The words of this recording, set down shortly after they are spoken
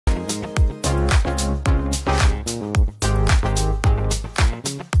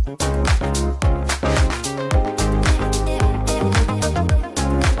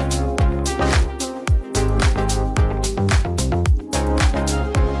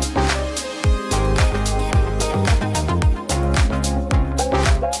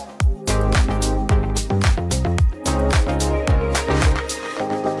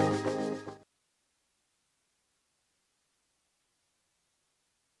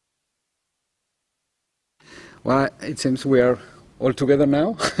Well, it seems we are all together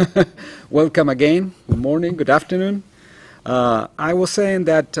now. Welcome again. Good morning, good afternoon. I was saying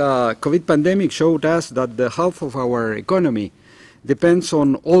that COVID pandemic showed us that the health of our economy depends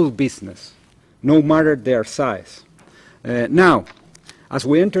on all business, no matter their size. Now, as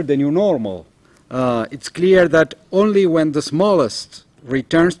we enter the new normal, it's clear that only when the smallest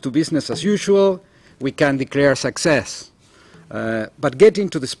returns to business as usual, we can declare success. But getting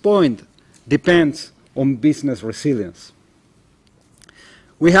to this point depends on business resilience.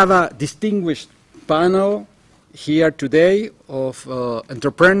 We have a distinguished panel here today of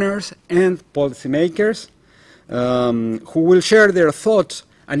entrepreneurs and policymakers who will share their thoughts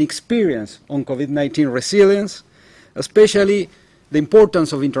and experience on COVID-19 resilience, especially the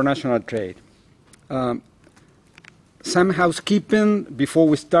importance of international trade. Some housekeeping before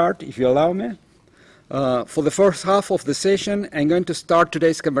we start, if you allow me. For the first half of the session, I'm going to start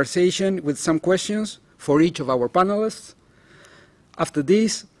today's conversation with some questions for each of our panelists. After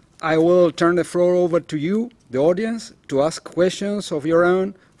this, I will turn the floor over to you, the audience, to ask questions of your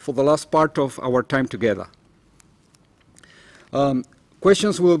own for the last part of our time together.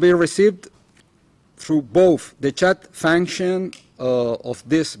 Questions will be received through both the chat function of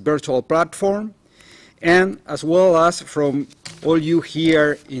this virtual platform and as well as from all you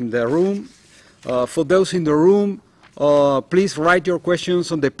here in the room. For those in the room, please write your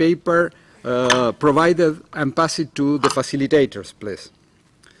questions on the paper provided and pass it to the facilitators, please.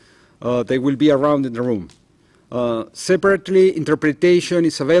 They will be around in the room. Separately, interpretation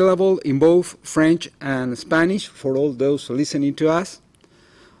is available in both French and Spanish for all those listening to us.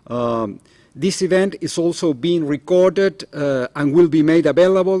 This event is also being recorded and will be made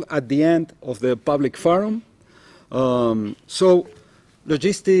available at the end of the public forum. So,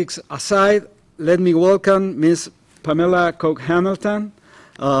 logistics aside, let me welcome Ms. Pamela Koch-Hamilton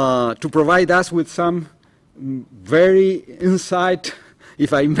to provide us with some very insight,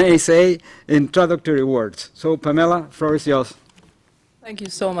 if I may say, introductory words. So, Pamela, floor is yours. Thank you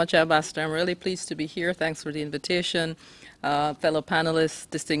so much, Ambassador. I'm really pleased to be here. Thanks for the invitation. Fellow panelists,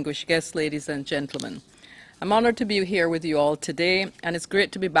 distinguished guests, ladies and gentlemen. I'm honored to be here with you all today, and it's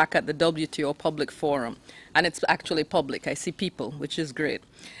great to be back at the WTO Public Forum. And it's actually public. I see people, which is great.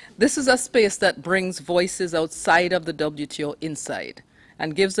 This is a space that brings voices outside of the WTO inside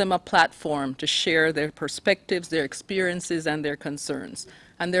and gives them a platform to share their perspectives, their experiences, and their concerns.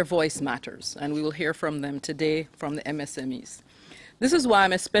 And their voice matters, and we will hear from them today from the MSMEs. This is why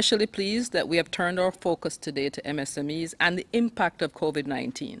I'm especially pleased that we have turned our focus today to MSMEs and the impact of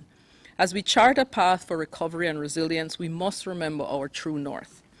COVID-19. As we chart a path for recovery and resilience, we must remember our true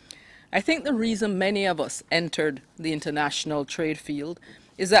north. I think the reason many of us entered the international trade field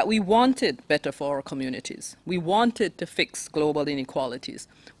is that we wanted better for our communities. We wanted to fix global inequalities.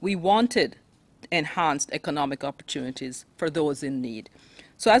 We wanted enhanced economic opportunities for those in need.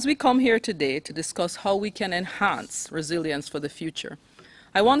 So as we come here today to discuss how we can enhance resilience for the future,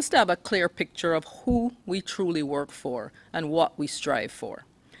 I want us to have a clear picture of who we truly work for and what we strive for.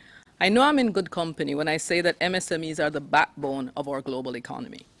 I know I'm in good company when I say that MSMEs are the backbone of our global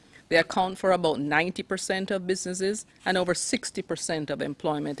economy. They account for about 90% of businesses and over 60% of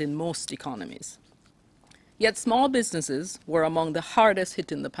employment in most economies. Yet small businesses were among the hardest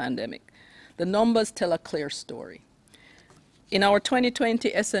hit in the pandemic. The numbers tell a clear story. In our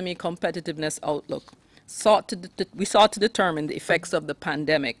 2020 SME Competitiveness Outlook, we sought to determine the effects of the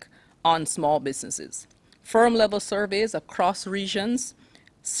pandemic on small businesses. Firm-level surveys across regions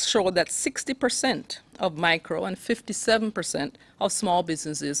showed that 60% of micro and 57% of small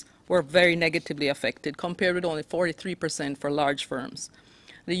businesses were very negatively affected, compared with only 43% for large firms.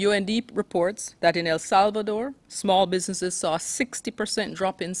 The UND reports that in El Salvador, small businesses saw a 60%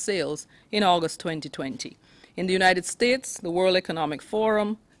 drop in sales in August 2020. In the United States, the World Economic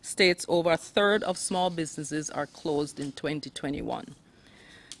Forum states over a third of small businesses are closed in 2021.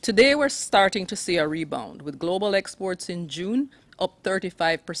 Today, we're starting to see a rebound, with global exports in June up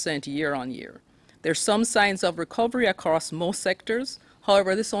 35% year on year. There's some signs of recovery across most sectors.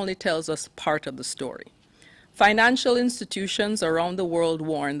 However, this only tells us part of the story. Financial institutions around the world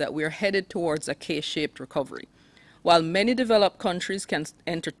warn that we are headed towards a K-shaped recovery. While many developed countries can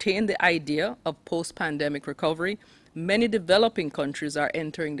entertain the idea of post-pandemic recovery, many developing countries are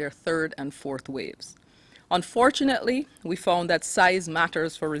entering their third and fourth waves. Unfortunately, we found that size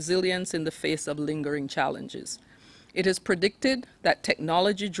matters for resilience in the face of lingering challenges. It is predicted that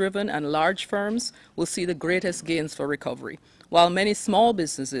technology-driven and large firms will see the greatest gains for recovery, while many small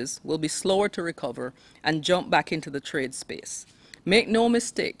businesses will be slower to recover and jump back into the trade space. Make no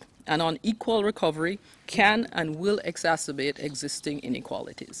mistake, an unequal recovery can and will exacerbate existing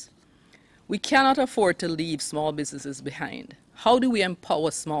inequalities. We cannot afford to leave small businesses behind. How do we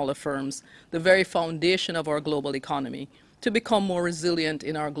empower smaller firms, the very foundation of our global economy, to become more resilient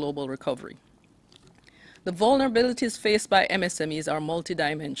in our global recovery? The vulnerabilities faced by MSMEs are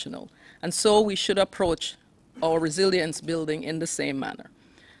multidimensional, and so we should approach our resilience building in the same manner.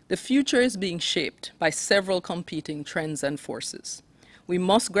 The future is being shaped by several competing trends and forces. We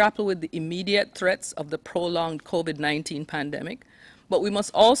must grapple with the immediate threats of the prolonged COVID-19 pandemic, but we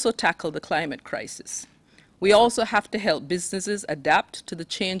must also tackle the climate crisis. We also have to help businesses adapt to the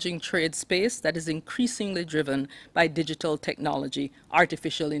changing trade space that is increasingly driven by digital technology,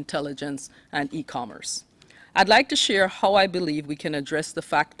 artificial intelligence, and e-commerce. I'd like to share how I believe we can address the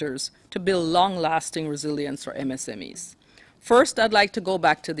factors to build long-lasting resilience for MSMEs. First, I'd like to go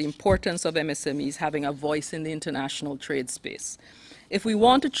back to the importance of MSMEs having a voice in the international trade space. If we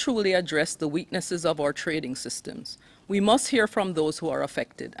want to truly address the weaknesses of our trading systems, we must hear from those who are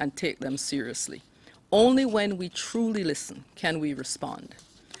affected and take them seriously. Only when we truly listen can we respond.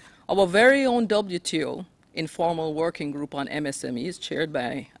 Our very own WTO informal working group on MSMEs, chaired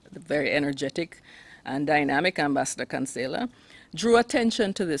by the very energetic and dynamic Ambassador Cancela, drew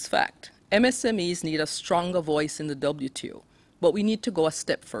attention to this fact. MSMEs need a stronger voice in the WTO, but we need to go a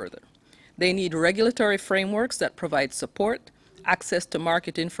step further. They need regulatory frameworks that provide support, access to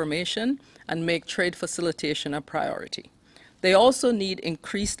market information, and make trade facilitation a priority. They also need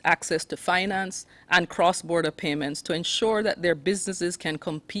increased access to finance and cross-border payments to ensure that their businesses can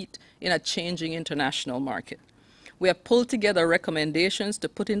compete in a changing international market. We have pulled together recommendations to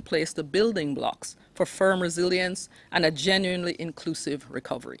put in place the building blocks for firm resilience and a genuinely inclusive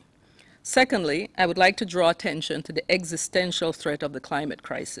recovery. Secondly, I would like to draw attention to the existential threat of the climate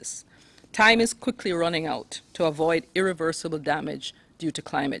crisis. Time is quickly running out to avoid irreversible damage due to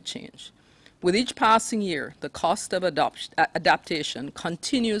climate change. With each passing year, the cost of adaptation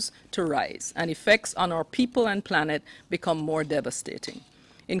continues to rise, and effects on our people and planet become more devastating.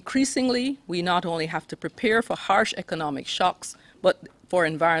 Increasingly, we not only have to prepare for harsh economic shocks, but for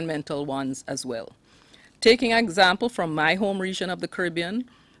environmental ones as well. Taking an example from my home region of the Caribbean,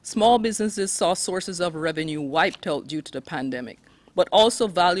 small businesses saw sources of revenue wiped out due to the pandemic, but also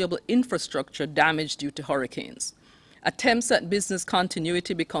valuable infrastructure damaged due to hurricanes. Attempts at business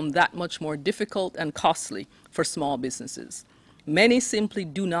continuity become that much more difficult and costly for small businesses. Many simply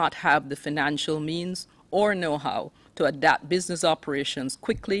do not have the financial means or know-how to adapt business operations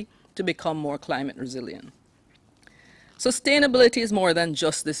quickly to become more climate resilient. Sustainability is more than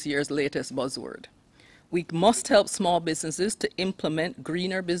just this year's latest buzzword. We must help small businesses to implement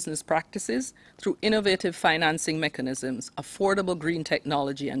greener business practices through innovative financing mechanisms, affordable green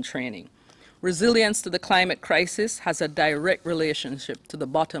technology, and training. Resilience to the climate crisis has a direct relationship to the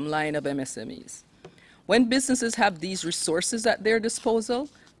bottom line of MSMEs. When businesses have these resources at their disposal,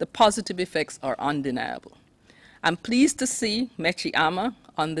 the positive effects are undeniable. I'm pleased to see Mechi Ama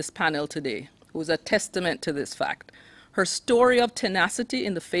on this panel today, who is a testament to this fact. Her story of tenacity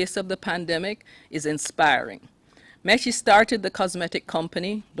in the face of the pandemic is inspiring. Mechi started the cosmetic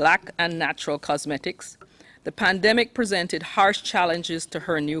company, Black and Natural Cosmetics. The pandemic presented harsh challenges to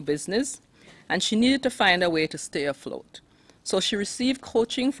her new business, and she needed to find a way to stay afloat. So she received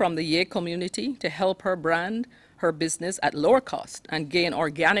coaching from the Yale community to help her brand her business at lower cost and gain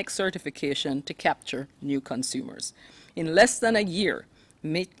organic certification to capture new consumers. In less than a year,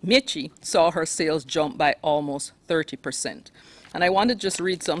 Mechi saw her sales jump by almost 30%. And I want to just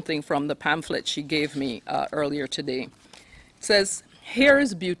read something from the pamphlet she gave me earlier today. It says, "Here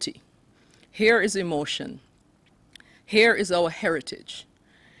is beauty. Here is emotion. Here is our heritage.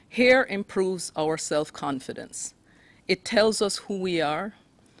 Here improves our self-confidence. It tells us who we are,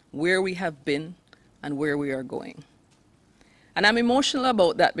 where we have been, and where we are going." And I'm emotional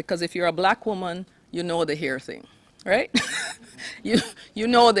about that because if you're a Black woman, you know the hair thing, right? you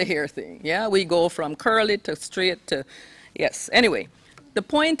know the hair thing, yeah? We go from curly to straight to, yes. Anyway, the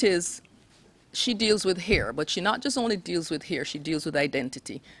point is she deals with hair, but she not just only deals with hair, she deals with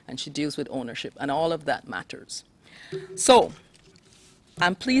identity, and she deals with ownership, and all of that matters. So,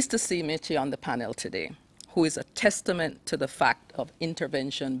 I'm pleased to see Mechi on the panel today, who is a testament to the fact of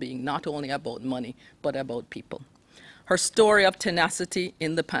intervention being not only about money, but about people. Her story of tenacity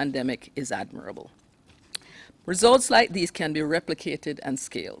in the pandemic is admirable. Results like these can be replicated and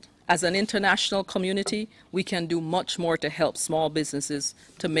scaled. As an international community, we can do much more to help small businesses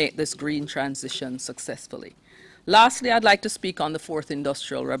to make this green transition successfully. Lastly, I'd like to speak on the fourth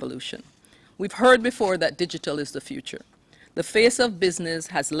industrial revolution. We've heard before that digital is the future. The face of business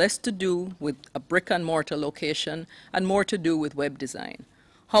has less to do with a brick and mortar location and more to do with web design.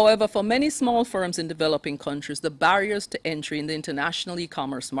 However, for many small firms in developing countries, the barriers to entry in the international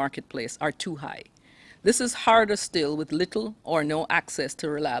e-commerce marketplace are too high. This is harder still with little or no access to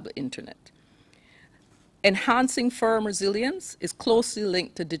reliable internet. Enhancing firm resilience is closely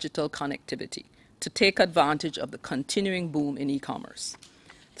linked to digital connectivity to take advantage of the continuing boom in e-commerce.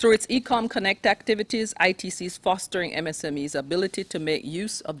 Through its Ecom Connect activities, ITC is fostering MSMEs' ability to make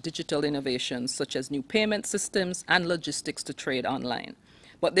use of digital innovations such as new payment systems and logistics to trade online.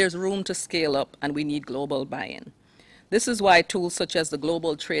 But there's room to scale up, and we need global buy-in. This is why tools such as the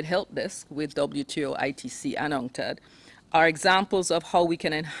Global Trade Help Desk with WTO, ITC, and UNCTAD are examples of how we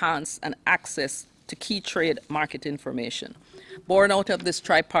can enhance and access to key trade market information. Born out of this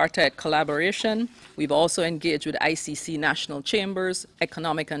tripartite collaboration, we've also engaged with ICC national chambers,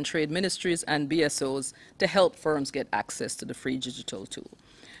 economic and trade ministries, and BSOs to help firms get access to the free digital tool.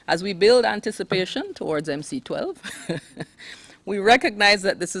 As we build anticipation towards MC12, we recognize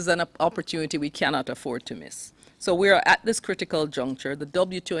that this is an opportunity we cannot afford to miss. So we are at this critical juncture. The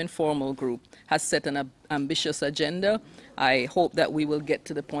WTO informal group has set an ambitious agenda. I hope that we will get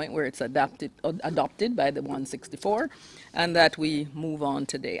to the point where it's adopted by the 164 and that we move on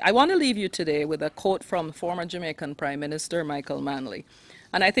today. I want to leave you today with a quote from former Jamaican Prime Minister Michael Manley,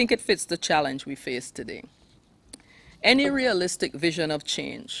 and I think it fits the challenge we face today. Any realistic vision of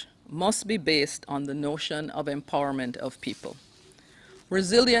change must be based on the notion of empowerment of people.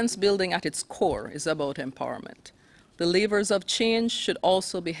 Resilience building at its core is about empowerment. The levers of change should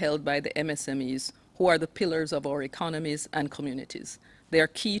also be held by the MSMEs, who are the pillars of our economies and communities. They are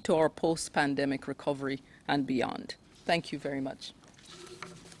key to our post-pandemic recovery and beyond. Thank you very much.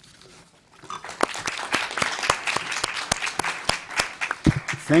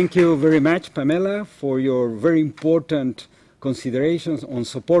 Thank you very much, Pamela, for your very important considerations on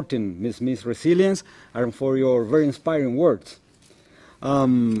supporting MSMEs resilience and for your very inspiring words.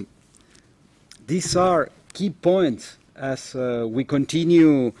 These are key points as we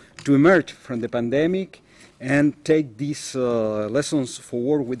continue to emerge from the pandemic and take these lessons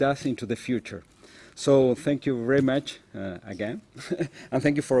forward with us into the future. So thank you very much again. And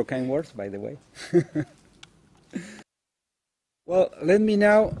thank you for your kind words, by the way. Well, let me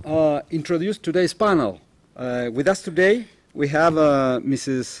now introduce today's panel. With us today, we have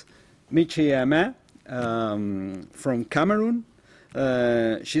Mrs. Michi Ama from Cameroon.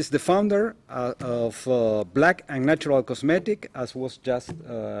 She's the founder of Black and Natural Cosmetic, as was just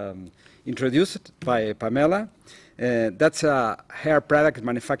introduced by Pamela. That's a hair product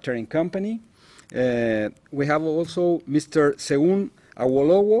manufacturing company. We have also Mr. Seun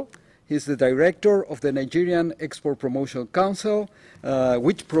Awolowo. He's the director of the Nigerian Export Promotion Council,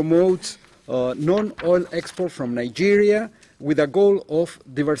 which promotes non-oil export from Nigeria with a goal of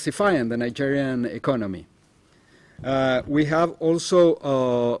diversifying the Nigerian economy. We have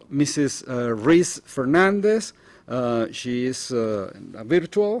also Mrs. Riz Fernandez. She is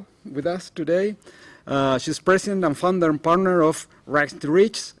virtual with us today. She's president and founder and partner of Rags to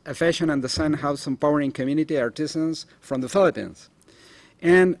Rich, a fashion and design house empowering community artisans from the Philippines.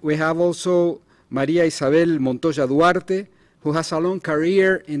 And we have also Maria Isabel Montoya Duarte, who has a long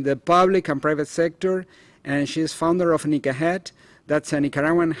career in the public and private sector, and she is founder of Nica Hat. That's a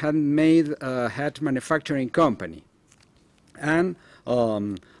Nicaraguan handmade hat manufacturing company. And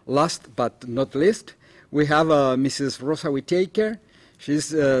last but not least, we have Mrs. Rosa Whittaker.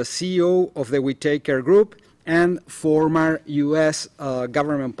 She's CEO of the Whittaker Group and former U.S.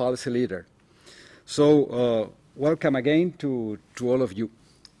 government policy leader. So welcome again to all of you.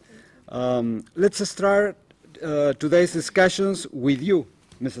 Let's start today's discussions with you,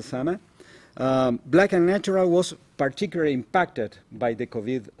 Mrs. Ama. Black and Natural was particularly impacted by the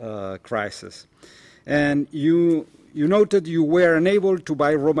COVID crisis. And you noted you were unable to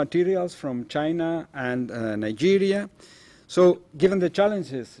buy raw materials from China and Nigeria. So given the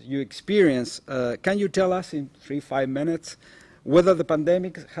challenges you experienced, can you tell us in 3-5 minutes whether the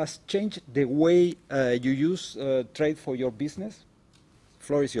pandemic has changed the way you use trade for your business? The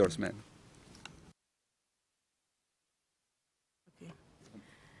floor is yours, ma'am. Okay.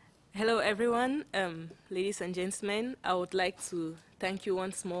 Hello, everyone. Ladies and gentlemen, I would like to thank you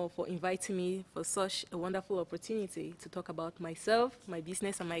once more for inviting me for such a wonderful opportunity to talk about myself, my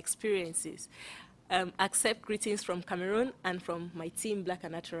business, and my experiences. Accept greetings from Cameroon and from my team, Black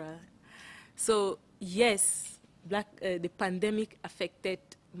and Natural. So, yes, the pandemic affected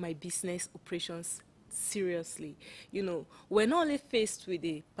my business operations seriously. You know, we're not only faced with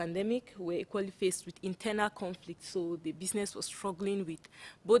the pandemic, we're equally faced with internal conflict. So the business was struggling with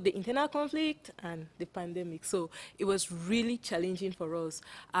both the internal conflict and the pandemic. So it was really challenging for us.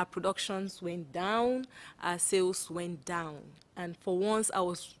 Our productions went down, our sales went down. And for once, I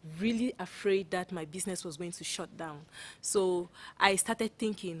was really afraid that my business was going to shut down. So I started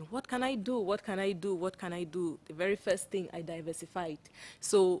thinking, what can I do? What can I do? What can I do? The very first thing, I diversified.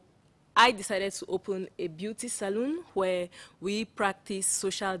 So I decided to open a beauty salon where we practice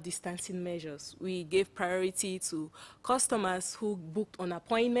social distancing measures. We gave priority to customers who booked on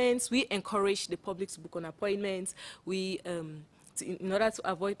appointments. We encouraged the public to book on appointments. In order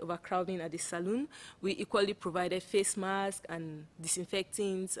to avoid overcrowding at the salon, we equally provided face masks and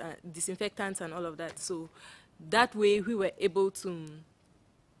disinfectants and all of that. So that way we were able to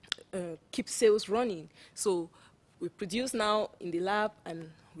keep sales running. So we produce now in the lab and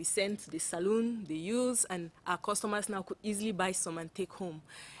we send to the salon, they use, and our customers now could easily buy some and take home.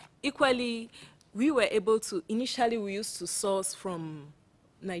 Equally, we were able to, initially we used to source from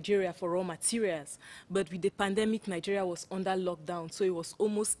Nigeria for raw materials, but with the pandemic, Nigeria was under lockdown, so it was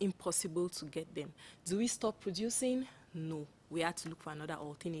almost impossible to get them. Do we stop producing? No. We had to look for another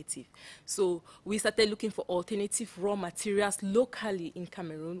alternative. So we started looking for alternative raw materials locally in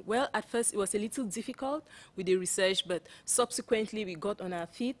Cameroon. Well, at first it was a little difficult with the research, but subsequently we got on our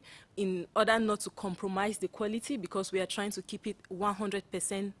feet in order not to compromise the quality, because we are trying to keep it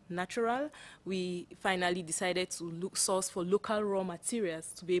 100% natural. We finally decided to source for local raw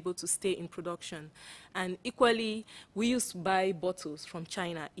materials to be able to stay in production. And equally, we used to buy bottles from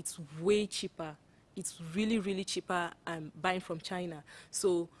China. It's way cheaper. It's really, really cheaper buying from China.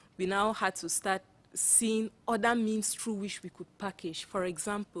 So we now had to start seeing other means through which we could package. For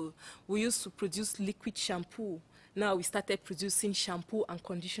example, we used to produce liquid shampoo. Now we started producing shampoo and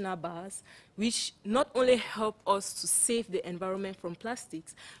conditioner bars, which not only help us to save the environment from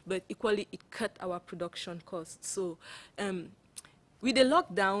plastics, but equally it cut our production costs. So with the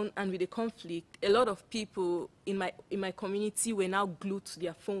lockdown and with the conflict, a lot of people in my community were now glued to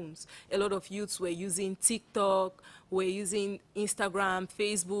their phones. A lot of youths were using TikTok, were using Instagram,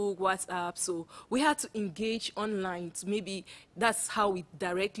 Facebook, WhatsApp. So we had to engage online. Maybe that's how we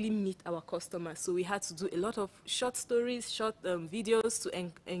directly meet our customers. So we had to do a lot of short stories, short videos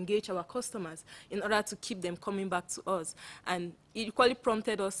to engage our customers in order to keep them coming back to us. And it equally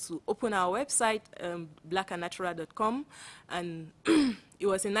prompted us to open our website, blackandnatural.com, and it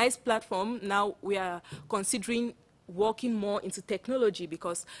was a nice platform. Now we are considering working more into technology,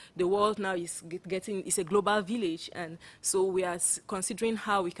 because the world now is a global village, and so we are considering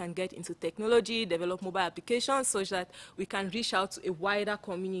how we can get into technology, develop mobile applications such that we can reach out to a wider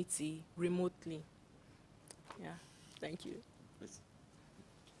community remotely. Yeah, thank you.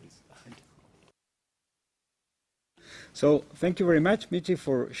 So thank you very much, Michi,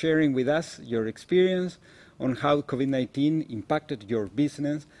 for sharing with us your experience on how COVID-19 impacted your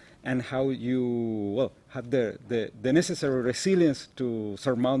business and how you have the necessary resilience to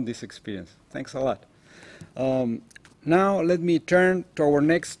surmount this experience. Thanks a lot. Now let me turn to our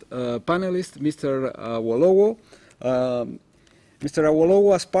next panelist, Mr. Awolowo. Mr.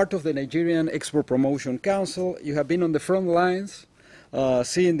 Awolowo, as part of the Nigerian Export Promotion Council, you have been on the front lines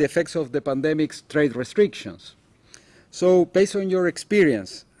seeing the effects of the pandemic's trade restrictions. So based on your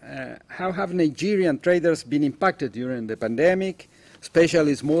experience, how have Nigerian traders been impacted during the pandemic,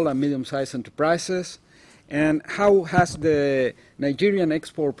 especially small and medium-sized enterprises? And how has the Nigerian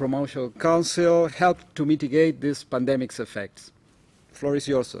Export Promotion Council helped to mitigate this pandemic's effects? The floor is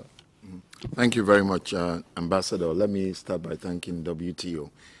yours, sir. Thank you very much, Ambassador. Let me start by thanking WTO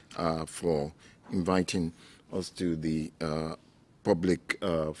for inviting us to the public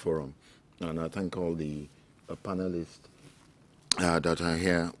forum. And I thank all the panelists that are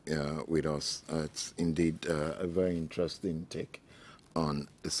here with us. It's indeed a very interesting take on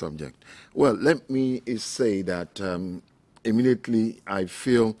the subject. Well, let me say that immediately I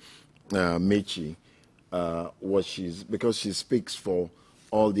feel Mechi, because she speaks for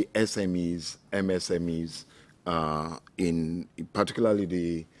all the SMEs, MSMEs, in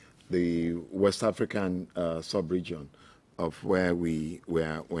particularly the West African sub-region of where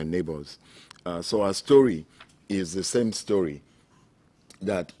we're neighbors. So our story is the same story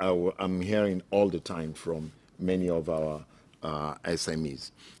that I'm hearing all the time from many of our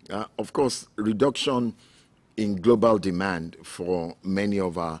SMEs. Of course, reduction in global demand for many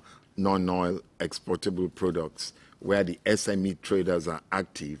of our non-oil exportable products, where the SME traders are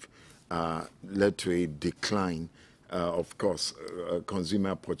active, led to a decline, of course,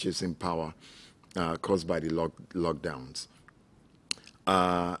 consumer purchasing power caused by the lockdowns.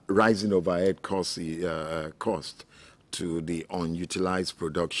 rising overhead cost to the unutilized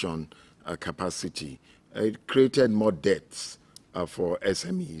production capacity. It created more debts for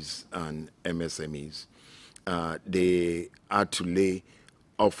SMEs and MSMEs. They had to lay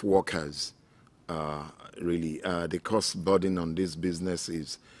off workers. Really, the cost burden on these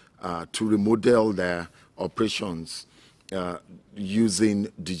businesses to remodel their operations using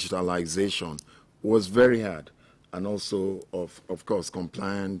digitalization was very hard, and also, of course,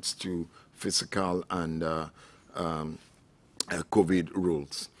 compliance to physical and COVID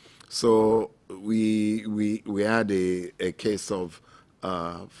rules. So we had a case of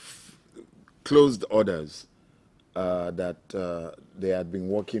closed orders that they had been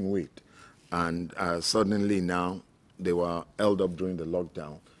working with, and suddenly now they were held up during the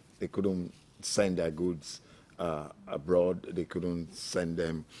lockdown. They couldn't send their goods abroad. They couldn't send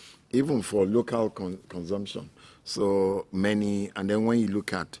them even for local consumption. So many, and then when you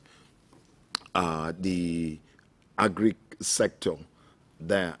look at the agri sector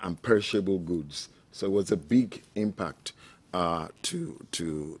there and perishable goods, so it was a big impact to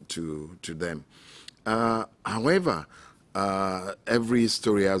them. However, every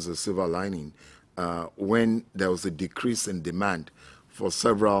story has a silver lining. When there was a decrease in demand for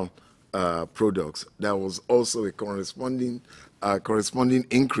several products, there was also a corresponding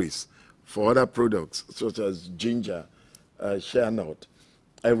increase for other products, such as ginger, shea nut.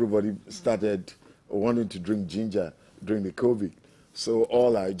 Everybody started wanting to drink ginger during the COVID. So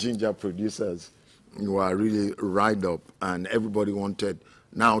all our ginger producers were really riled up, and everybody wanted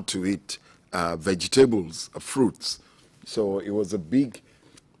now to eat vegetables, fruits. So it was a big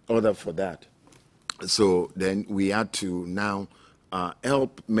order for that. So then we had to now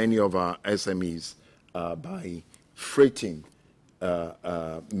help many of our SMEs by freighting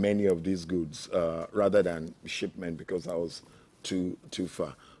many of these goods rather than shipment, because that was too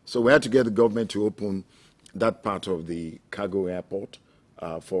far. So we had to get the government to open that part of the cargo airport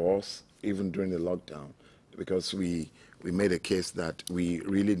for us, even during the lockdown, because we made a case that we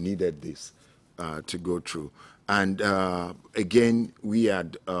really needed this to go through. And again, we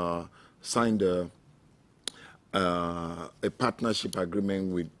had signed a partnership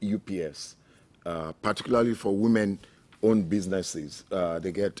agreement with UPS, particularly for women-owned businesses.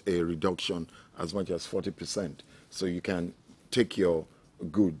 They get a reduction as much as 40%. So you can take your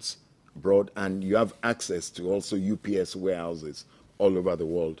goods abroad, and you have access to also UPS warehouses all over the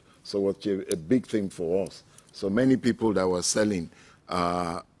world. So it's a big thing for us. So many people that were selling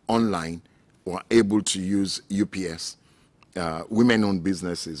online were able to use UPS. Women-owned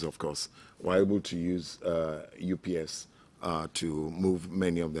businesses, of course, were able to use UPS to move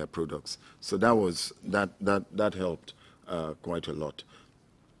many of their products. So that helped quite a lot.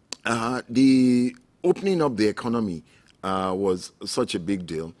 The opening up the economy was such a big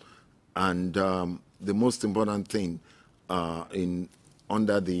deal, and the most important thing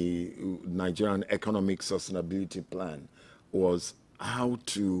under the Nigerian Economic Sustainability Plan was how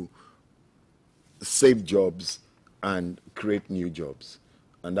to save jobs and create new jobs.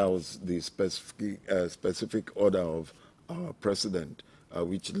 And that was the specific order of our president,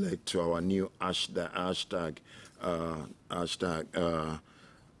 which led to our new hashtag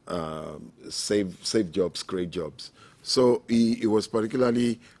save jobs, create jobs. So he was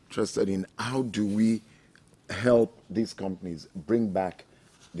particularly interested in how do we help these companies bring back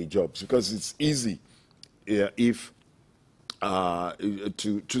the jobs, because it's easy if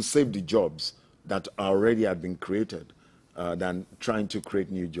to save the jobs that already have been created than trying to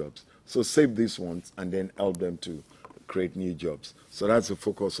create new jobs. So save these ones and then help them to create new jobs. So that's the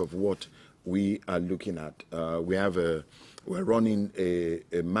focus of what we are looking at. We're running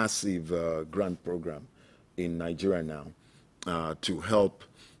a massive grant program in Nigeria now to help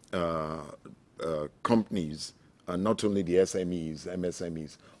companies, not only the SMEs,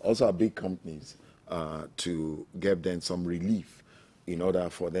 MSMEs, also our big companies, to give them some relief in order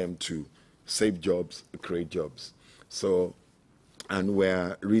for them to save jobs, create jobs. So, and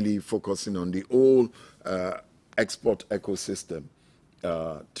we're really focusing on the whole export ecosystem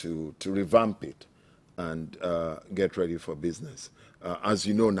to revamp it and get ready for business. As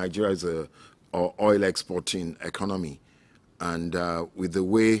you know, Nigeria is an oil exporting economy, and with the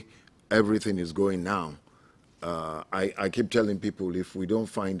way everything is going now, I keep telling people, if we don't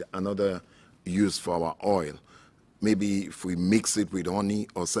find another use for our oil, maybe if we mix it with honey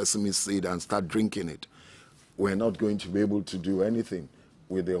or sesame seed and start drinking it, we're not going to be able to do anything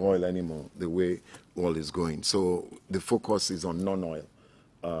with the oil anymore, the way oil is going. So the focus is on non-oil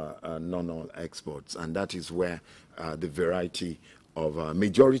exports, and that is where the variety of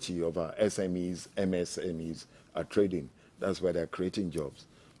majority of our SMEs, MSMEs are trading. That's why they're creating jobs.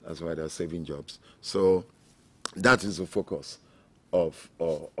 That's why they're saving jobs. So that is the focus of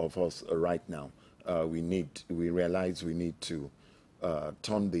us right now. We realize we need to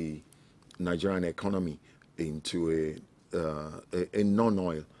turn the Nigerian economy into a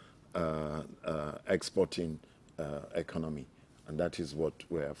non-oil exporting economy, and that is what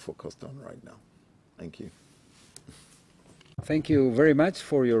we're focused on right now. Thank you. Thank you very much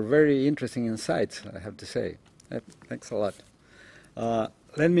for your very interesting insights, I have to say. Thanks a lot.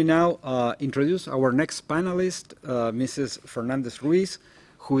 Let me now introduce our next panelist, Mrs. Fernandez-Ruiz,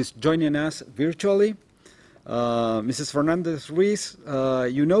 who is joining us virtually. Mrs. Fernandez-Ruiz,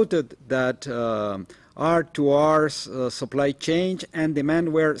 you noted that R2R's supply chain and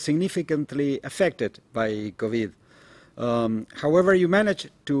demand were significantly affected by COVID. However, you managed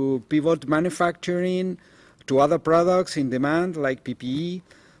to pivot manufacturing to other products in demand like PPE.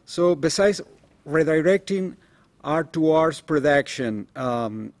 So besides redirecting R2R's production,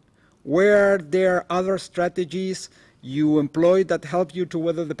 were there other strategies you employed that helped you to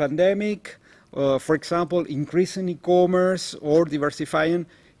weather the pandemic? For example, increasing e-commerce or diversifying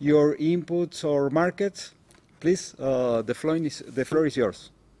your inputs or markets? Please, the floor is yours.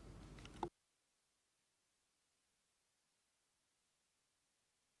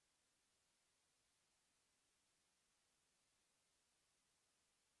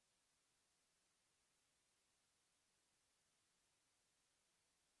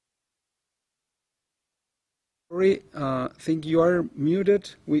 Sorry, think you are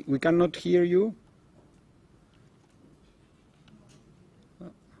muted. We cannot hear you.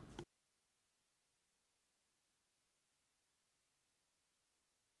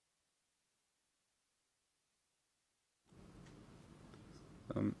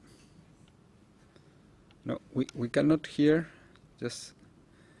 No, we cannot hear. Just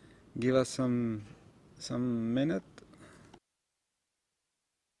give us some minute.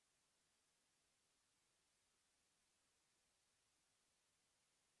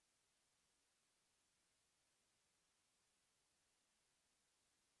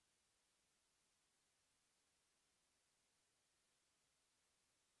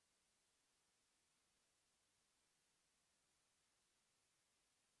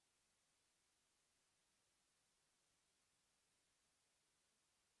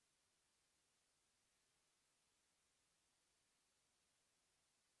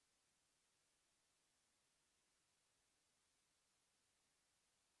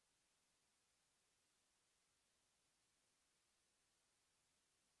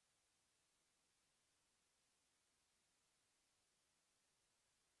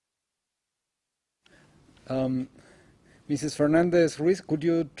 Mrs. Fernandez-Ruiz, could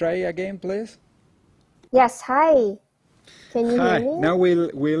you try again, please? Yes, hi. Can you Hi. hear me? Now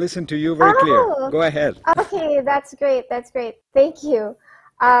we'll listen to you very clear. Go ahead. Okay, that's great. That's great. Thank you.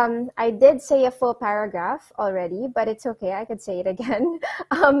 I did say a full paragraph already, but it's okay. I could say it again.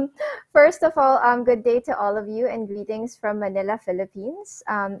 First of all, good day to all of you and greetings from Manila, Philippines.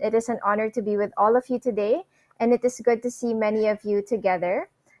 It is an honor to be with all of you today, and it is good to see many of you together,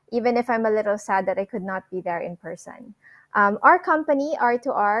 even if I'm a little sad that I could not be there in person. Our company,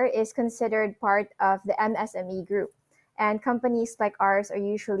 R2R, is considered part of the MSME group, and companies like ours are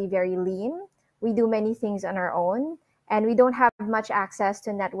usually very lean. We do many things on our own, and we don't have much access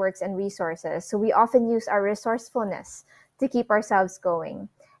to networks and resources. So we often use our resourcefulness to keep ourselves going.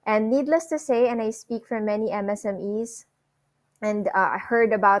 And needless to say, and I speak for many MSMEs, and I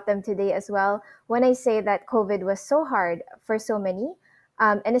heard about them today as well, when I say that COVID was so hard for so many,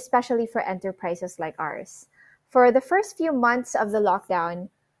 and especially for enterprises like ours. For the first few months of the lockdown,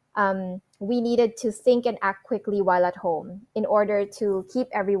 we needed to think and act quickly while at home in order to keep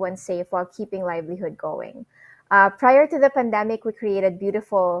everyone safe while keeping livelihood going. Prior to the pandemic, we created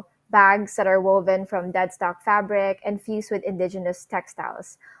beautiful bags that are woven from dead stock fabric and fused with indigenous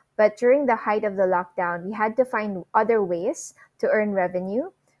textiles. But during the height of the lockdown, we had to find other ways to earn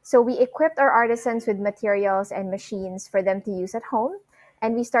revenue. So we equipped our artisans with materials and machines for them to use at home.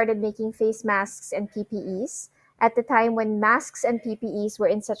 And we started making face masks and PPEs at the time when masks and PPEs were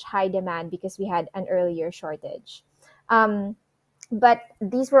in such high demand because we had an earlier shortage. But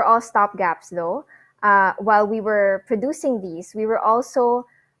these were all stopgaps though. While we were producing these, we were also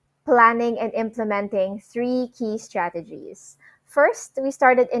planning and implementing 3 key strategies. First, we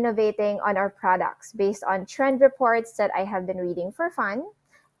started innovating on our products based on trend reports that I have been reading for fun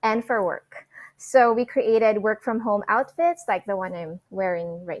and for work. So we created work from home outfits like the one I'm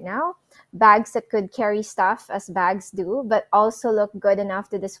wearing right now, bags that could carry stuff as bags do, but also look good enough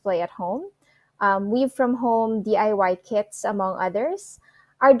to display at home. Weave from home DIY kits, among others.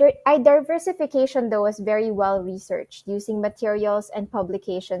 Our diversification, though, is very well researched using materials and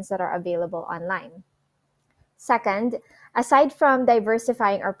publications that are available online. Second, aside from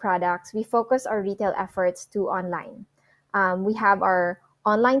diversifying our products, we focus our retail efforts to online. We have our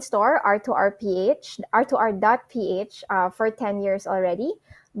online store, r2r.ph, for 10 years already,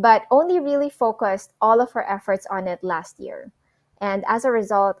 but only really focused all of our efforts on it last year. And as a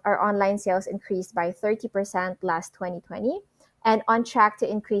result, our online sales increased by 30% last 2020 and on track to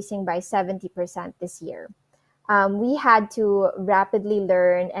increasing by 70% this year. We had to rapidly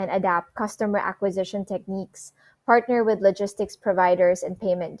learn and adapt customer acquisition techniques, partner with logistics providers and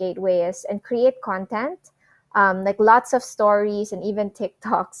payment gateways, and create content, like lots of stories and even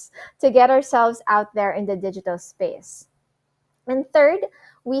TikToks, to get ourselves out there in the digital space. And third,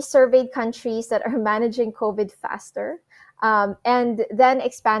 we surveyed countries that are managing COVID faster, and then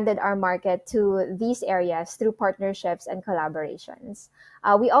expanded our market to these areas through partnerships and collaborations.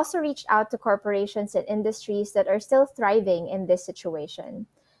 We also reached out to corporations and industries that are still thriving in this situation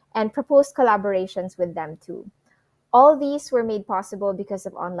and proposed collaborations with them too. All these were made possible because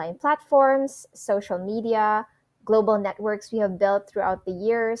of online platforms, social media, global networks we have built throughout the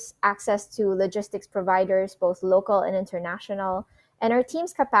years, access to logistics providers, both local and international, and our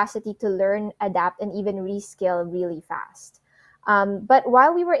team's capacity to learn, adapt, and even reskill really fast. But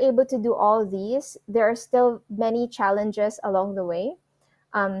while we were able to do all these, there are still many challenges along the way.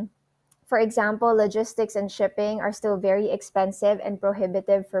 Um, for example, logistics and shipping are still very expensive and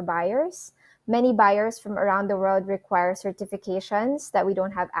prohibitive for buyers. Many buyers from around the world require certifications that we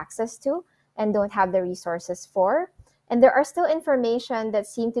don't have access to and don't have the resources for. And there are still information that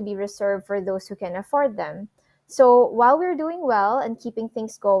seem to be reserved for those who can afford them. So while we're doing well and keeping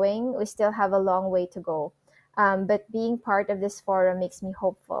things going, we still have a long way to go. But being part of this forum makes me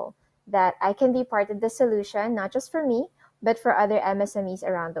hopeful that I can be part of the solution, not just for me, but for other MSMEs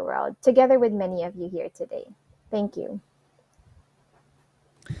around the world, together with many of you here today. Thank you.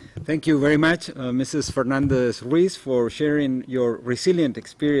 Thank you very much, Mrs. Fernandez Ruiz, for sharing your resilient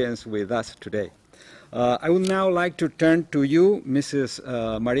experience with us today. I would now like to turn to you, Mrs.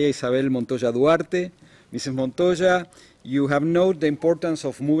 Maria Isabel Montoya Duarte. Mrs. Montoya, you have noted the importance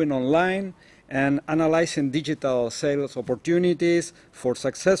of moving online and analyzing digital sales opportunities for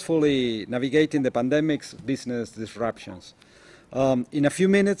successfully navigating the pandemic's business disruptions. In a few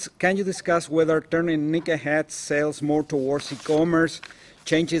minutes, can you discuss whether turning Nick Ahead sales more towards e-commerce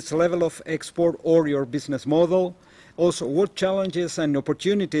changes the level of export or your business model? Also, what challenges and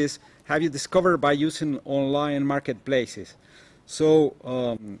opportunities have you discovered by using online marketplaces? So,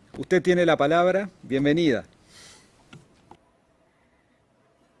 usted tiene la palabra. Bienvenida.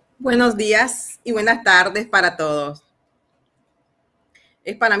 Buenos días y buenas tardes para todos.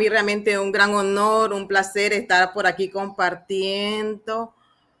 Es para mí realmente un gran honor, un placer estar por aquí compartiendo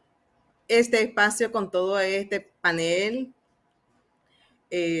este espacio con todo este panel.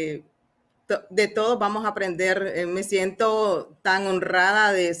 De todos vamos a aprender. Me siento tan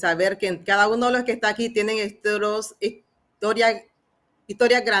honrada de saber que cada uno de los que está aquí tienen historias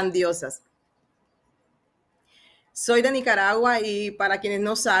grandiosas. Soy de Nicaragua y para quienes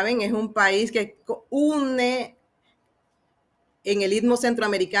no saben, es un país que une en el istmo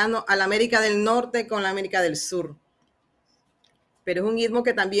centroamericano a la América del Norte con la América del Sur. Pero es un istmo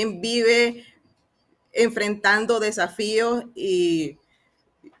que también vive enfrentando desafíos y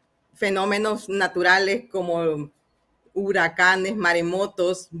fenómenos naturales como huracanes,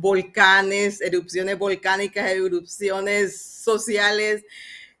 maremotos, volcanes, erupciones volcánicas, erupciones sociales.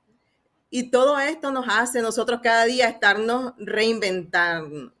 Y todo esto nos hace nosotros cada día estarnos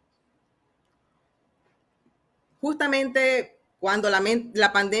reinventando. Justamente cuando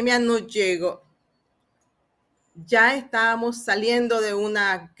la pandemia nos llegó, ya estábamos saliendo de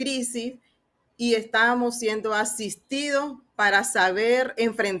una crisis y estábamos siendo asistidos para saber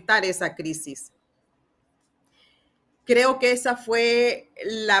enfrentar esa crisis. Creo que esa fue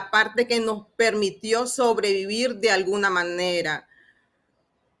la parte que nos permitió sobrevivir de alguna manera.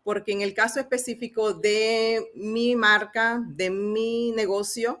 Porque en el caso específico de mi marca, de mi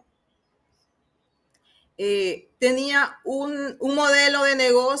negocio, tenía un modelo de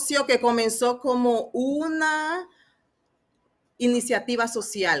negocio que comenzó como una iniciativa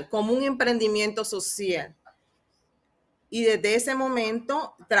social, como un emprendimiento social. Y desde ese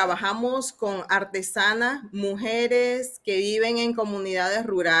momento trabajamos con artesanas, mujeres que viven en comunidades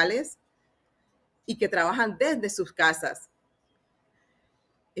rurales y que trabajan desde sus casas.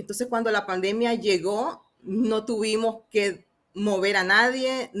 Entonces, cuando la pandemia llegó, no tuvimos que mover a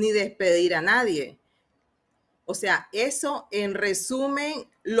nadie ni despedir a nadie. O sea, eso, en resumen,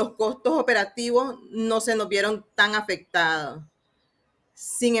 los costos operativos no se nos vieron tan afectados.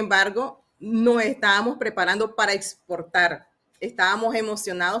 Sin embargo, nos estábamos preparando para exportar. Estábamos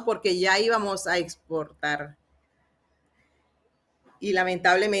emocionados porque ya íbamos a exportar. Y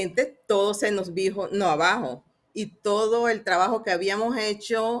lamentablemente todo se nos vino abajo. Y todo el trabajo que habíamos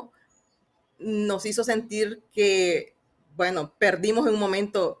hecho nos hizo sentir que, bueno, perdimos en un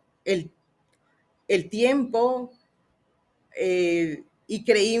momento el tiempo y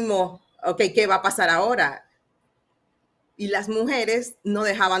creímos, ok, ¿qué va a pasar ahora? Y las mujeres no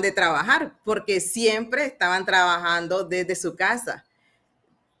dejaban de trabajar porque siempre estaban trabajando desde su casa.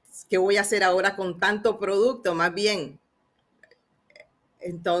 ¿Qué voy a hacer ahora con tanto producto? Más bien.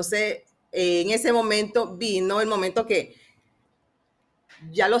 Entonces, en ese momento vino el momento que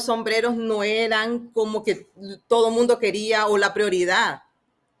ya los sombreros no eran como que todo el mundo quería o la prioridad.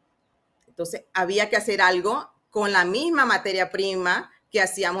 Entonces, había que hacer algo con la misma materia prima que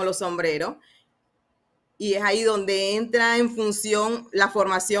hacíamos los sombreros. Y es ahí donde entra en función la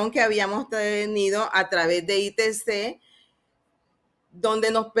formación que habíamos tenido a través de ITC, donde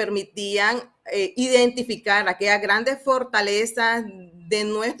nos permitían identificar aquellas grandes fortalezas de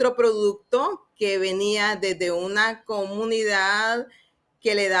nuestro producto que venía desde una comunidad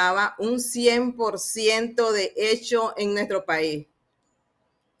que le daba un 100% de hecho en nuestro país.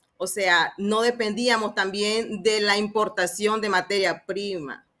 O sea, no dependíamos también de la importación de materia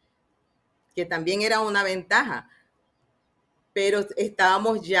prima, que también era una ventaja. Pero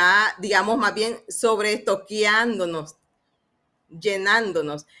estábamos ya, digamos, más bien sobreestoqueándonos,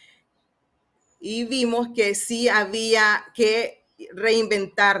 llenándonos. Y vimos que sí había que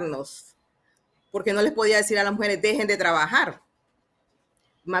reinventarnos, porque no les podía decir a las mujeres, dejen de trabajar.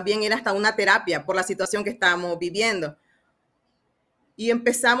 Más bien era hasta una terapia por la situación que estábamos viviendo. Y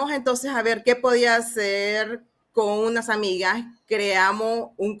empezamos entonces a ver qué podía hacer con unas amigas.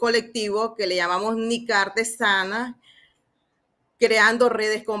 Creamos un colectivo que le llamamos Nica Artesana, creando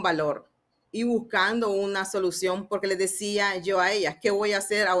redes con valor y buscando una solución, porque les decía yo a ellas, ¿qué voy a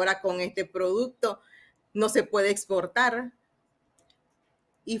hacer ahora con este producto? No se puede exportar.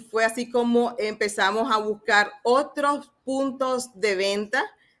 Y fue así como empezamos a buscar otros puntos de venta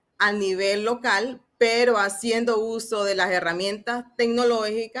a nivel local, pero haciendo uso de las herramientas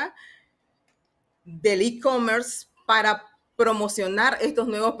tecnológicas del e-commerce para promocionar estos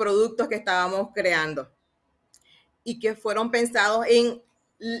nuevos productos que estábamos creando y que fueron pensados en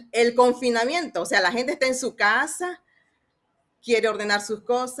el confinamiento. O sea, la gente está en su casa, quiere ordenar sus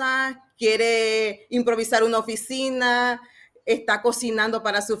cosas, quiere improvisar una oficina, está cocinando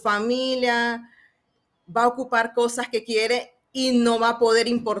para su familia, va a ocupar cosas que quiere y no va a poder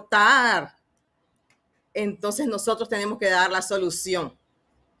importar. Entonces nosotros tenemos que dar la solución.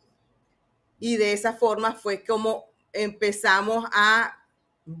 Y de esa forma fue como empezamos a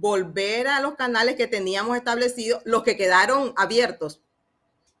volver a los canales que teníamos establecidos, los que quedaron abiertos,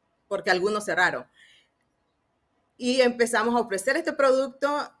 porque algunos cerraron. Y empezamos a ofrecer este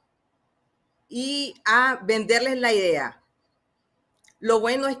producto y a venderles la idea. Lo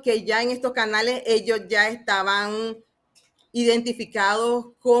bueno es que ya en estos canales ellos ya estaban identificados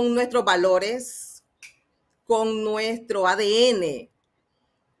con nuestros valores, con nuestro ADN.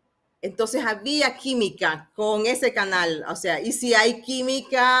 Entonces había química con ese canal. O sea, y si hay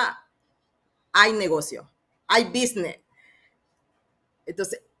química, hay negocio, hay business.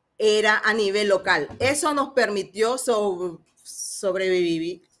 Entonces, era a nivel local. Eso nos permitió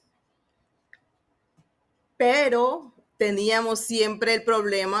sobrevivir. Pero teníamos siempre el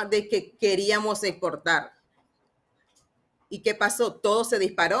problema de que queríamos exportar. ¿Y qué pasó? Todo se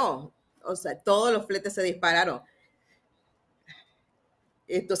disparó. O sea, todos los fletes se dispararon.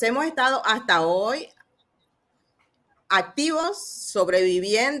 Entonces hemos estado hasta hoy activos,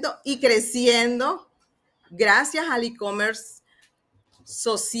 sobreviviendo y creciendo gracias al e-commerce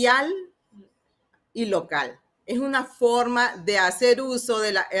social y local. Es una forma de hacer uso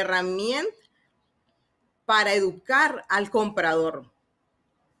de la herramienta para educar al comprador.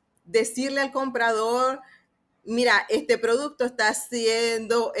 Decirle al comprador, mira, este producto está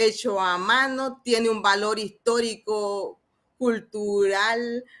siendo hecho a mano, tiene un valor histórico,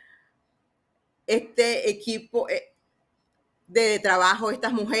 cultural. Este equipo de trabajo,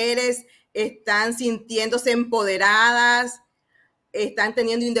 estas mujeres están sintiéndose empoderadas, están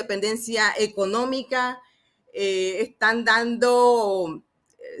teniendo independencia económica, están dando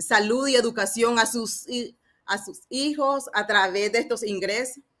salud y educación a sus hijos a través de estos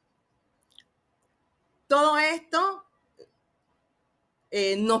ingresos. Todo esto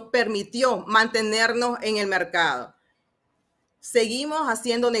nos permitió mantenernos en el mercado. Seguimos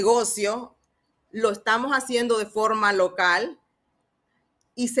haciendo negocio, lo estamos haciendo de forma local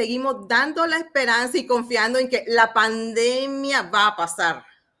y seguimos dando la esperanza y confiando en que la pandemia va a pasar.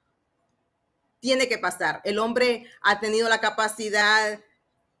 Tiene que pasar. El hombre ha tenido la capacidad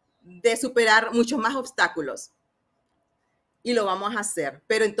de superar muchos más obstáculos y lo vamos a hacer.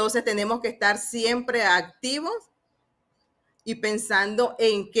 Pero entonces tenemos que estar siempre activos y pensando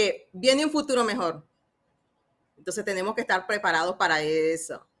en que viene un futuro mejor. Entonces tenemos que estar preparados para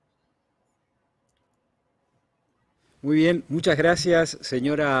eso. Muy bien, muchas gracias,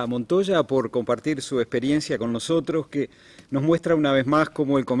 señora Montoya, por compartir su experiencia con nosotros, que nos muestra una vez más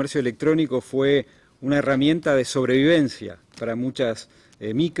cómo el comercio electrónico fue una herramienta de sobrevivencia para muchas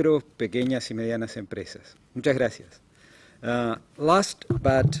micro, pequeñas y medianas empresas. Muchas gracias. Last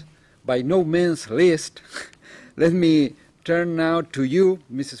but by no means least, let me turn now to you,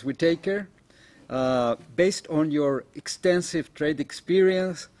 Mrs. Whittaker. Based on your extensive trade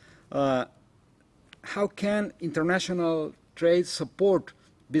experience, how can international trade support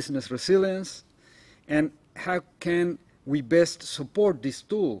business resilience, and how can we best support this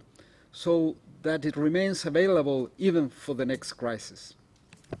tool so that it remains available even for the next crisis?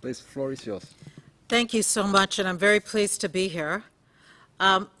 Please, the floor is yours. Thank you so much, and I'm very pleased to be here.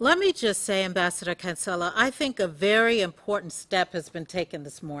 Let me just say, Ambassador Cancela, I think a very important step has been taken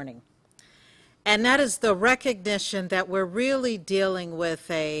this morning. And that is the recognition that we're really dealing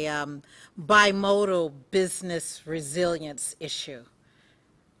with a bimodal business resilience issue.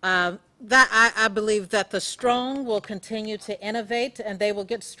 I believe that the strong will continue to innovate and they will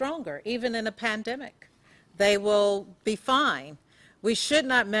get stronger, even in a pandemic. They will be fine. We should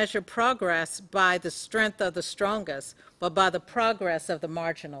not measure progress by the strength of the strongest, but by the progress of the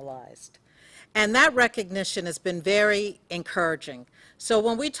marginalized. And that recognition has been very encouraging. So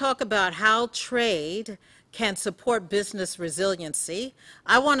when we talk about how trade can support business resiliency,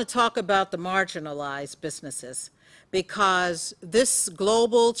 I want to talk about the marginalized businesses, because this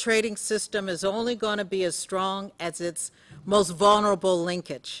global trading system is only going to be as strong as its most vulnerable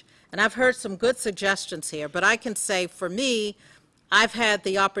linkage. And I've heard some good suggestions here, but I can say for me, I've had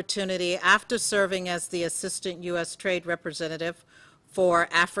the opportunity, after serving as the Assistant U.S. Trade Representative for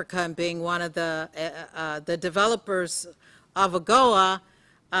Africa and being one of the developers of AGOA,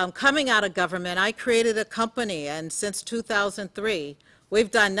 coming out of government, I created a company, and since 2003,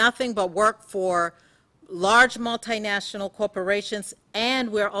 we've done nothing but work for large multinational corporations, and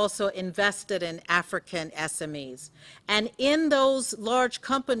we're also invested in African SMEs. And in those large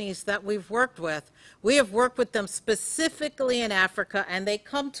companies that we've worked with, we have worked with them specifically in Africa, and they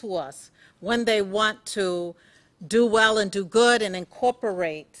come to us when they want to do well and do good and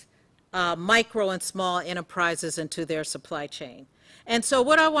incorporate micro and small enterprises into their supply chain. And so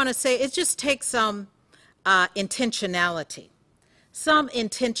what I want to say, it just takes some intentionality.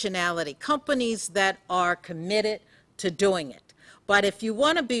 Companies that are committed to doing it. But if you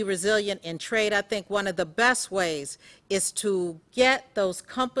want to be resilient in trade, I think one of the best ways is to get those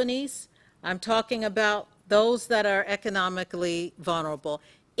companies, I'm talking about those that are economically vulnerable,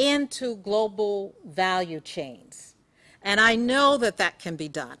 into global value chains. And I know that that can be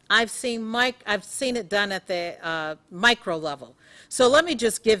done. I've seen it done at the micro level. So let me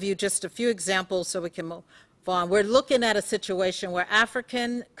just give you just a few examples so we can move on. We're looking at a situation where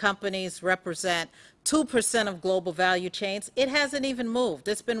African companies represent 2% of global value chains. It hasn't even moved.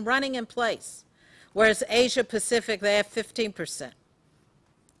 It's been running in place. Whereas Asia Pacific, they have 15%.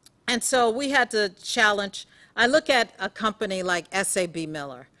 And so we had to challenge. I look at a company like SAB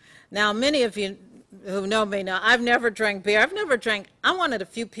Miller. Now, many of you who know me know I've never drank beer. I'm one of the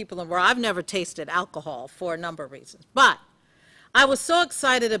few people in the world, I've never tasted alcohol for a number of reasons. But I was so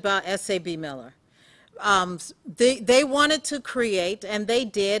excited about SAB Miller. They wanted to create, and they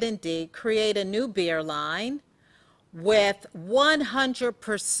did indeed, create a new beer line with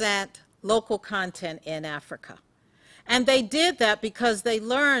 100% local content in Africa. And they did that because they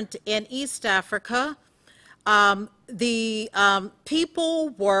learned in East Africa, people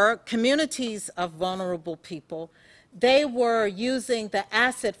were, communities of vulnerable people, they were using the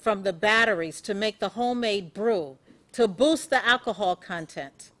acid from the batteries to make the homemade brew to boost the alcohol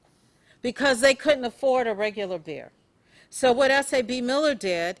content because they couldn't afford a regular beer. So what SAB Miller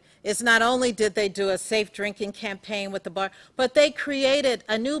did is not only did they do a safe drinking campaign with the bar, but they created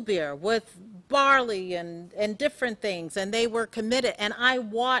a new beer with barley and different things, and they were committed. And I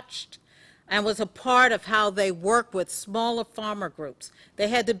watched and was a part of how they work with smaller farmer groups. They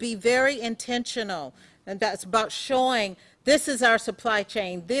had to be very intentional, and that's about showing this is our supply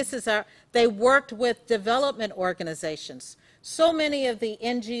chain, they worked with development organizations. So many of the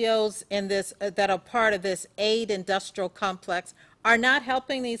NGOs in this that are part of this aid industrial complex are not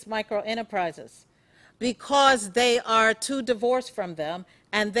helping these micro enterprises. because they are too divorced from them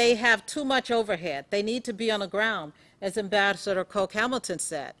and they have too much overhead. They need to be on the ground, as Ambassador Coke Hamilton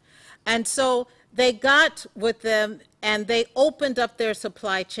said. And so they got with them and they opened up their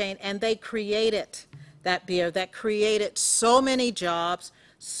supply chain and they created that beer that created so many jobs,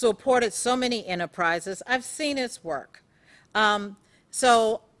 supported so many enterprises. I've seen its work.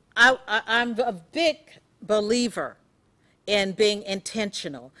 So I'm a big believer in being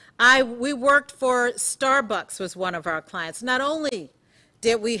intentional. We worked for Starbucks, was one of our clients. Not only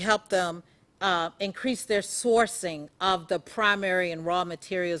did we help them increase their sourcing of the primary and raw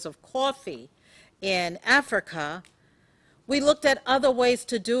materials of coffee in Africa, we looked at other ways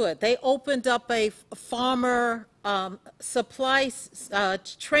to do it. They opened up a farmer supply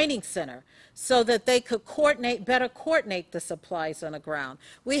training center so that they could better coordinate the supplies on the ground.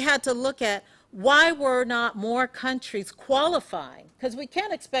 We had to look at why were not more countries qualifying, because we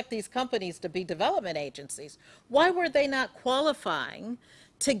can't expect these companies to be development agencies. Why were they not qualifying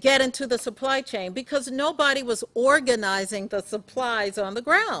to get into the supply chain? Because nobody was organizing the supplies on the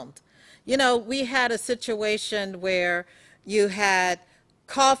ground. You know, we had a situation where you had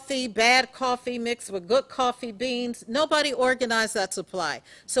coffee, bad coffee mixed with good coffee beans. Nobody organized that supply.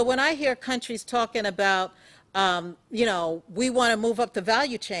 So when I hear countries talking about, you know, we want to move up the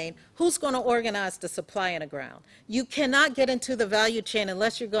value chain, who's going to organize the supply in the ground? You cannot get into the value chain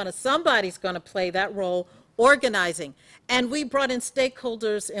unless somebody's going to play that role organizing. And we brought in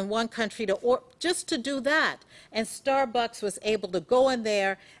stakeholders in one country just to do that. And Starbucks was able to go in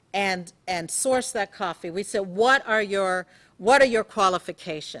there and source that coffee. We said, what are your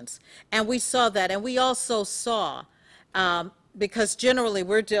qualifications? And we saw that. And we also saw, because generally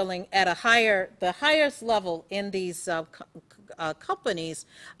we're dealing at the highest level in these companies,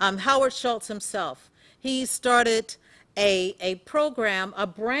 Howard Schultz himself, he started a program, a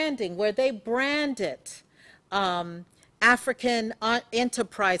branding, where they branded African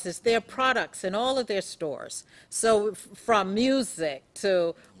enterprises, their products in all of their stores. So from music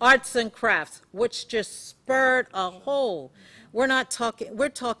to arts and crafts, which just spurred a whole. We're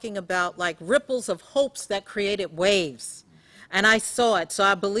talking about like ripples of hopes that created waves. And I saw it, so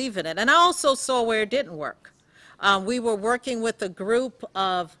I believe in it. And I also saw where it didn't work. We were working with a group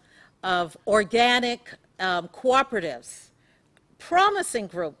of organic cooperatives, promising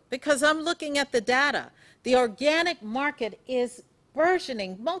group, because I'm looking at the data. The organic market is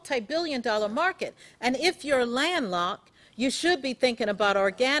burgeoning, multi-billion-dollar market. And if you're landlocked, you should be thinking about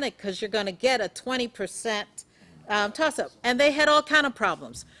organic because you're going to get a 20% toss-up. And they had all kind of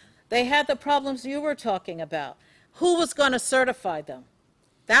problems. They had the problems you were talking about. Who was going to certify them?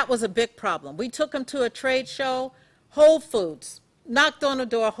 That was a big problem. We took them to a trade show. Whole Foods knocked on the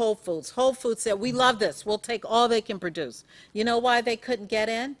door of Whole Foods. Whole Foods said, we love this. We'll take all they can produce. You know why they couldn't get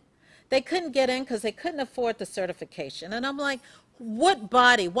in? They couldn't get in because they couldn't afford the certification. And I'm like, what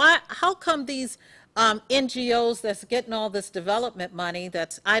body? How come these NGOs that's getting all this development money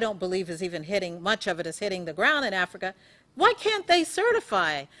I don't believe is even much of it is hitting the ground in Africa, why can't they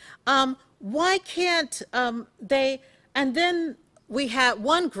certify? Why can't they? And then we had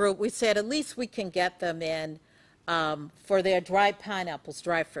one group, we said at least we can get them in for their dried pineapples,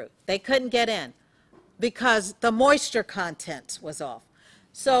 dry fruit. They couldn't get in because the moisture content was off.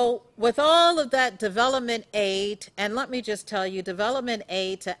 So with all of that development aid, and let me just tell you, development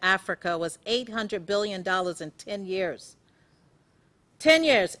aid to Africa was $800 billion in 10 years. 10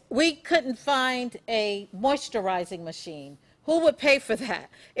 years. We couldn't find a moisturizing machine. Who would pay for that?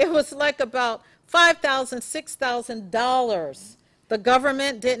 It was like about $5,000, $6,000. The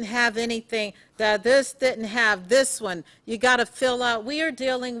government didn't have anything. This didn't have this one. You got to fill out. We are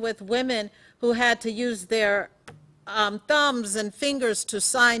dealing with women who had to use their thumbs and fingers to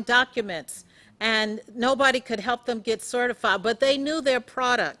sign documents, and nobody could help them get certified, but they knew their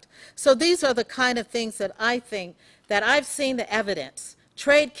product. So these are the kind of things that I think that I've seen the evidence.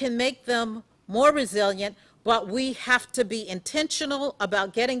 Trade can make them more resilient, but we have to be intentional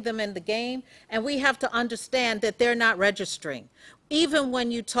about getting them in the game, and we have to understand that they're not registering. Even when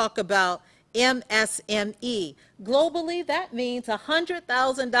you talk about MSME, globally that means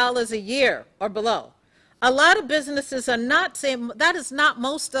 $100,000 a year or below. A lot of businesses are not saying, that is not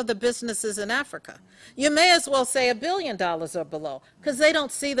most of the businesses in Africa. You may as well say $1 billion or below, because they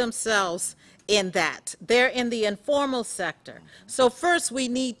don't see themselves in that. They're in the informal sector. So first we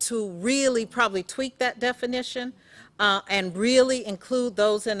need to really probably tweak that definition and really include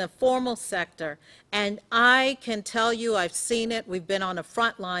those in the formal sector. And I can tell you, I've seen it, we've been on the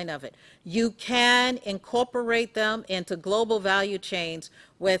front line of it. You can incorporate them into global value chains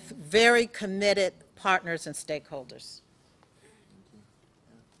with very committed partners and stakeholders.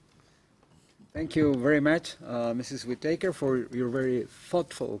 Thank you very much, Mrs. Whittaker, for your very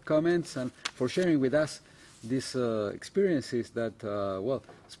thoughtful comments and for sharing with us these experiences that, well,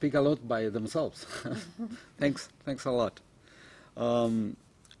 speak a lot by themselves. Thanks a lot. Well,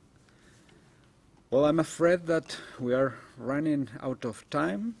 I'm afraid that we are running out of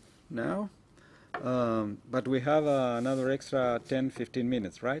time now, but we have another extra 10-15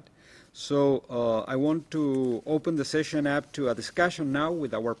 minutes, right? So I want to open the session up to a discussion now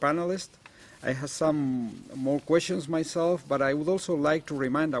with our panelists. I have some more questions myself, but I would also like to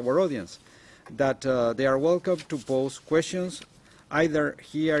remind our audience that they are welcome to pose questions either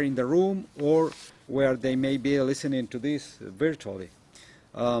here in the room or where they may be listening to this virtually.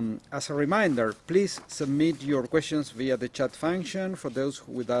 As a reminder, please submit your questions via the chat function for those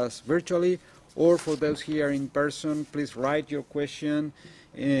with us virtually, or for those here in person, please write your question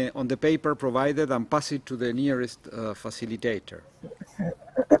on the paper provided and pass it to the nearest facilitator.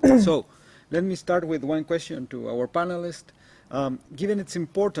 So, let me start with one question to our panelists. Given its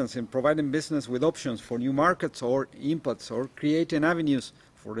importance in providing business with options for new markets or inputs or creating avenues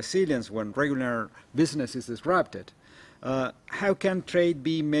for resilience when regular business is disrupted, how can trade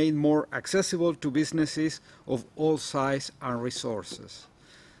be made more accessible to businesses of all size and resources?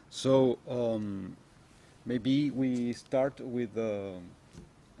 So maybe we start with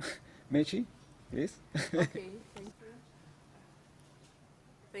Mechi, please. Okay, thank you.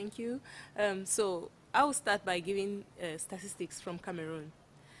 Thank you. So I will start by giving statistics from Cameroon.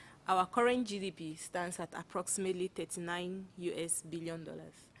 Our current GDP stands at approximately $39 billion,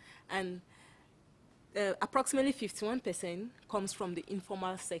 and approximately 51% comes from the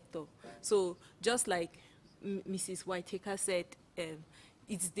informal sector. So just like Mrs. Whittaker said,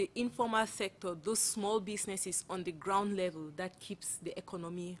 it's the informal sector, those small businesses on the ground level, that keeps the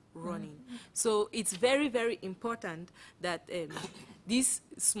economy running. So it's very, very important that these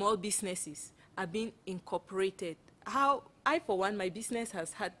small businesses are being incorporated. I, for one, my business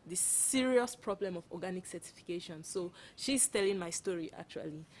has had this serious problem of organic certification. So she's telling my story,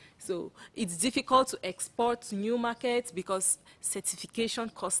 actually. So it's difficult to export to new markets because certification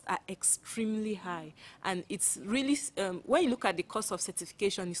costs are extremely high. And it's really, when you look at the cost of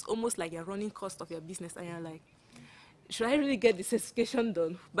certification, it's almost like your running cost of your business. And you're like, should I really get the certification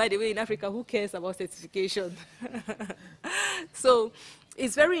done? By the way, in Africa, who cares about certification? So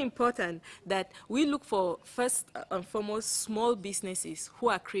it's very important that we look for, first and foremost, small businesses who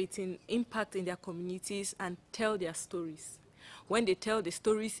are creating impact in their communities and tell their stories. When they tell the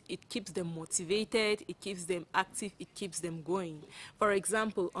stories, it keeps them motivated, it keeps them active, it keeps them going. For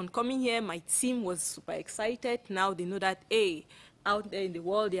example, on coming here, my team was super excited. Now they know that, hey, out there in the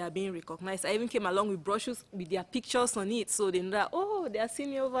world, they are being recognized. I even came along with brochures with their pictures on it, so they know that, oh, they are seeing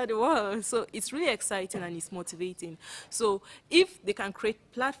me over the world. So it's really exciting and it's motivating. So if they can create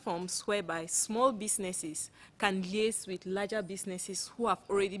platforms whereby small businesses can liaise with larger businesses who have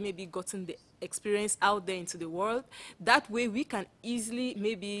already maybe gotten the experience out there into the world, that way we can easily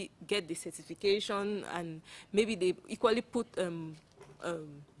maybe get the certification, and maybe they equally put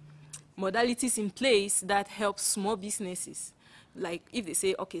modalities in place that help small businesses. Like if they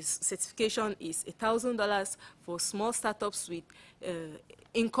say, okay, certification is $1,000 for small startups with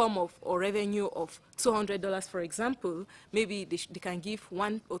income of or revenue of $200, for example, maybe they can give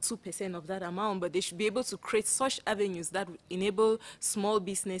 1 or 2% of that amount, but they should be able to create such avenues that would enable small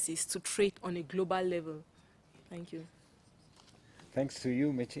businesses to trade on a global level. Thank you. Thanks to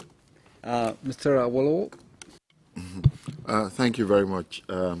you, Mechi. Mr. Awolowo. Thank you very much.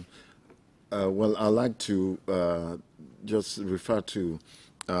 Well, I'd like to just refer to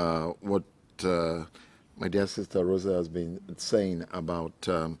what my dear sister Rosa has been saying about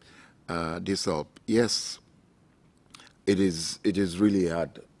this help. Yes, it is really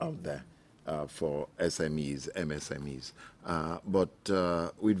hard out there for SMEs, MSMEs,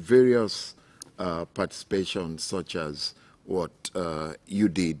 but with various participations such as what you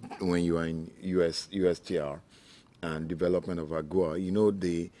did when you were in USTR and development of AGOA, you know,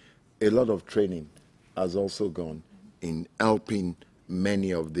 a lot of training has also gone in helping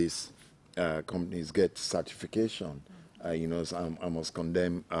many of these companies get certification. You know, so I must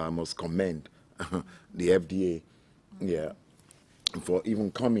commend the FDA, yeah, for even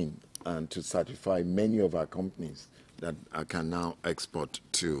coming and to certify many of our companies that can now export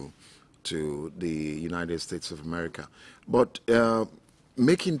to the United States of America. But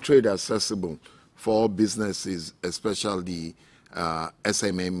making trade accessible for all businesses, especially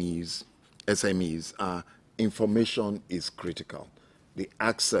SMEs, information is critical. The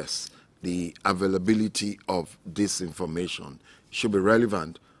access, the availability of this information should be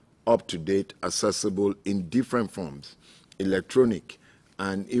relevant, up to date, accessible in different forms, electronic,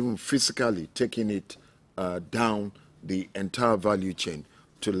 and even physically taking it down the entire value chain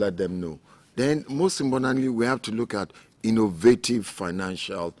to let them know. Then, most importantly, we have to look at innovative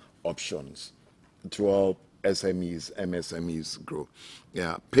financial options to help SMEs, MSMEs grow.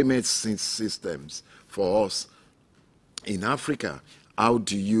 Yeah, payment systems for us in Africa. How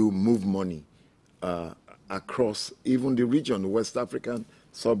do you move money across even the region, the West African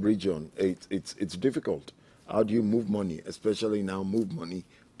sub-region? It's difficult. How do you move money, especially now move money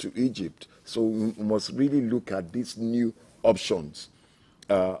to Egypt? So we must really look at these new options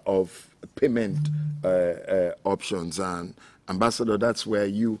of payment options. And Ambassador, that's where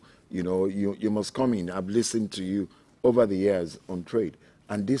you must come in. I've listened to you over the years on trade,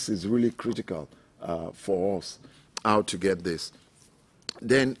 and this is really critical for us, how to get this.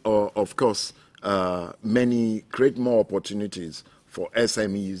 Then, of course, many create more opportunities for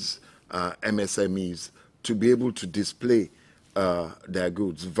SMEs, MSMEs to be able to display their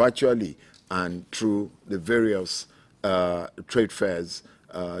goods virtually and through the various trade fairs.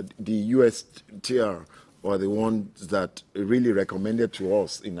 The USTR were the ones that really recommended to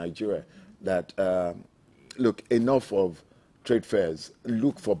us in Nigeria that, look, enough of trade fairs,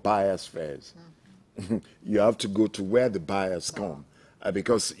 look for buyers fairs. You have to go to where the buyers come.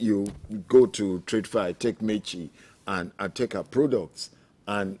 Because you go to trade fair, I take Mechi, and I take her products,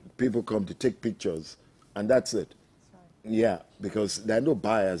 and people come to take pictures, and that's it. Yeah, because there are no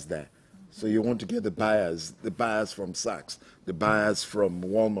buyers there. So you want to get the buyers from Saks, the buyers from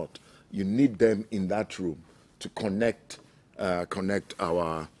Walmart. You need them in that room to connect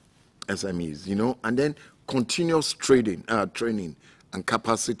our SMEs, and then continuous training and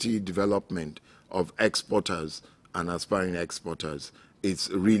capacity development of exporters and aspiring exporters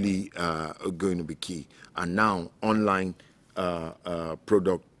is really going to be key. And now online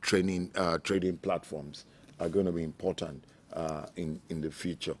product trading platforms are going to be important in the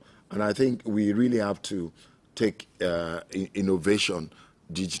future. And I think we really have to take innovation,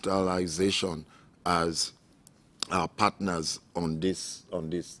 digitalization as our partners on this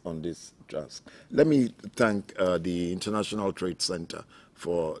task. Let me thank the International Trade Center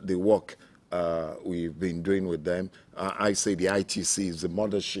for the work we've been doing with them. I say the ITC is the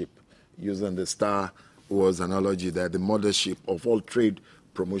mothership, using the Star Wars analogy there, the mothership of all trade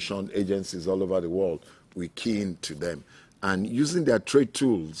promotion agencies all over the world. We key into them. And using their trade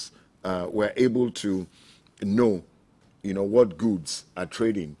tools, we're able to know, what goods are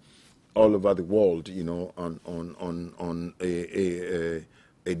trading all over the world, on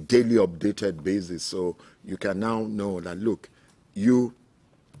a daily updated basis. So you can now know that, look, you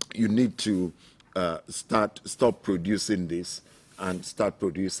need to stop producing this and start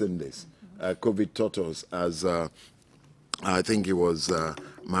producing this. COVID taught us, as I think it was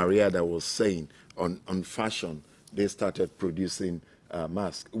Maria that was saying, on fashion, they started producing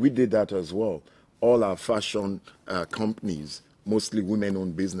masks. We did that as well. All our fashion companies, mostly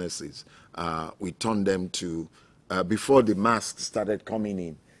women-owned businesses, we turned them to, before the masks started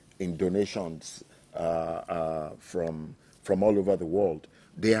coming in donations from all over the world,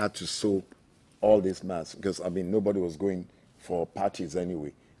 they had to sew all these masks because, nobody was going for parties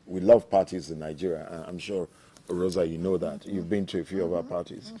anyway. We love parties in Nigeria. I'm sure, Rosa, you know that. You've been to a few of our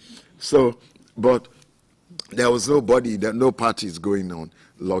parties. So, but there was no parties going on,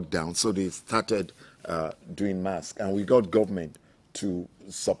 lockdown. So they started doing masks, and we got government to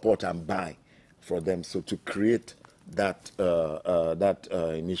support and buy for them. So to create that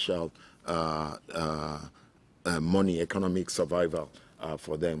initial money, economic survival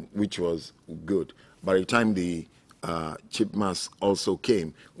for them, which was good. By the time the cheap masks also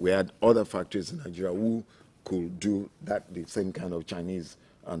came, we had other factories in Nigeria who could do the same kind of Chinese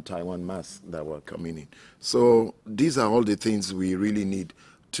and Taiwan masks that were coming in. So these are all the things we really need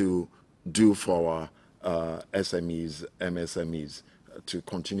to do for our SMEs, MSMEs, to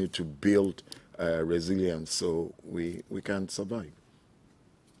continue to build resilience so we can survive.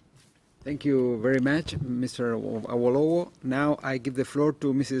 Thank you very much, Mr. Awolowo. Now I give the floor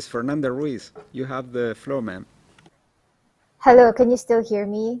to Mrs. Fernanda Ruiz. You have the floor, ma'am. Hello, can you still hear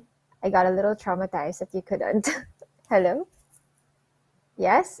me? I got a little traumatized that you couldn't. Hello?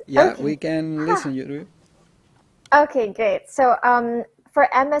 Yes? Yeah, okay. We can listen to you. Okay, great. So for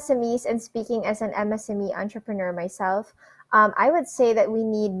MSMEs, and speaking as an MSME entrepreneur myself, I would say that we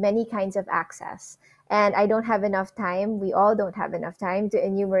need many kinds of access. And I don't have enough time. We all don't have enough time to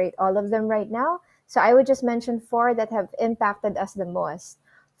enumerate all of them right now. So I would just mention 4 that have impacted us the most.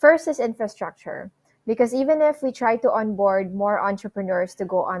 First is infrastructure. Because even if we try to onboard more entrepreneurs to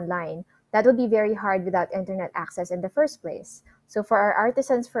go online, that would be very hard without internet access in the first place. So for our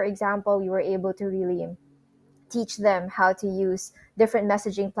artisans, for example, we were able to really teach them how to use different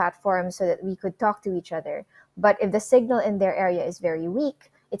messaging platforms so that we could talk to each other. But if the signal in their area is very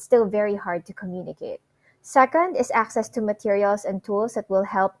weak, it's still very hard to communicate. Second is access to materials and tools that will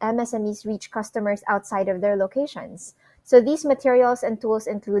help MSMEs reach customers outside of their locations. So these materials and tools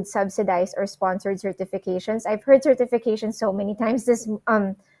include subsidized or sponsored certifications. I've heard certifications so many times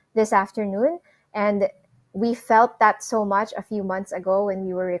this afternoon, and we felt that so much a few months ago when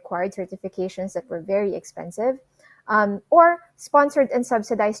we were required certifications that were very expensive, or sponsored and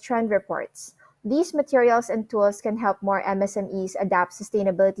subsidized trend reports. These materials and tools can help more MSMEs adapt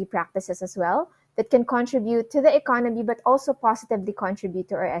sustainability practices as well that can contribute to the economy but also positively contribute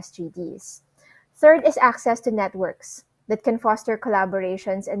to our SDGs. Third is access to networks that can foster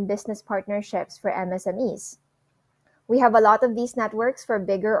collaborations and business partnerships for MSMEs. We have a lot of these networks for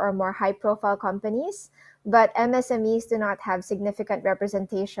bigger or more high-profile companies, but MSMEs do not have significant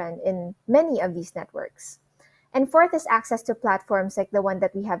representation in many of these networks. And fourth is access to platforms like the one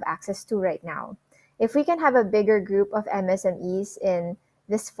that we have access to right now. If we can have a bigger group of MSMEs in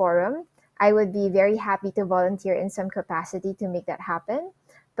this forum, I would be very happy to volunteer in some capacity to make that happen.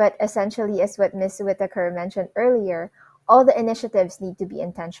 But essentially, as what Ms. Whitaker mentioned earlier, all the initiatives need to be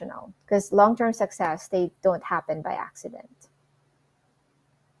intentional because long-term success, they don't happen by accident.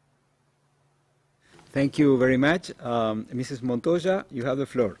 Thank you very much. Mrs. Montoya, you have the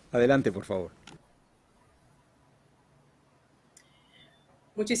floor. Adelante, por favor.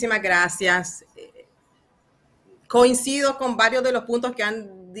 Muchísimas gracias. Coincido con varios de los puntos que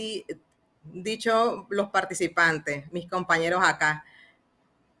han dicho los participantes, mis compañeros acá.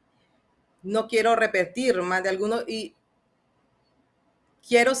 No quiero repetir más de algunos y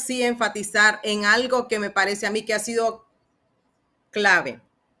quiero sí enfatizar en algo que me parece a mí que ha sido clave.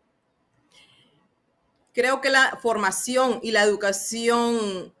 Creo que la formación y la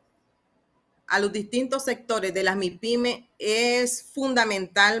educación a los distintos sectores de las MIPYME es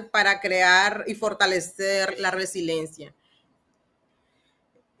fundamental para crear y fortalecer la resiliencia.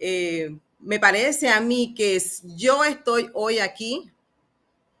 Me parece a mí que yo estoy hoy aquí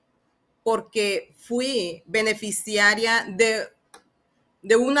porque fui beneficiaria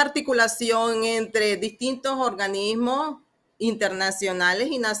de una articulación entre distintos organismos internacionales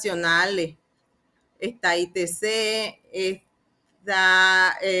y nacionales. Está ITC,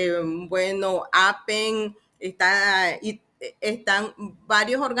 está, APEN, están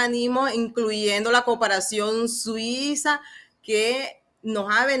varios organismos, incluyendo la cooperación suiza, que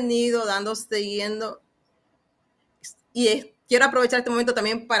nos ha venido siguiendo. Y quiero aprovechar este momento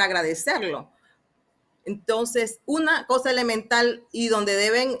también para agradecerlo. Entonces, una cosa elemental y donde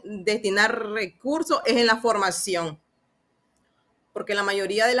deben destinar recursos es en la formación. Porque la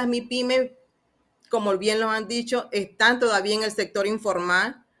mayoría de las MIPYME, como bien lo han dicho, están todavía en el sector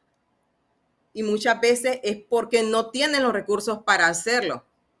informal y muchas veces es porque no tienen los recursos para hacerlo,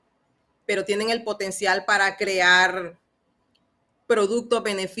 pero tienen el potencial para crear productos,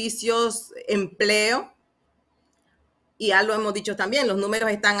 beneficios, empleo. Y ya lo hemos dicho también, los números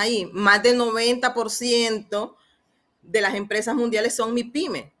están ahí. Más del 90% de las empresas mundiales son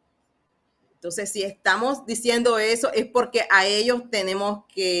MIPYME. Entonces, si estamos diciendo eso, es porque a ellos tenemos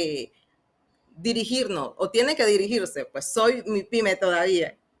que dirigirnos, o tienen que dirigirse. Pues soy MIPYME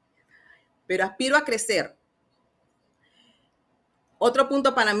todavía, pero aspiro a crecer. Otro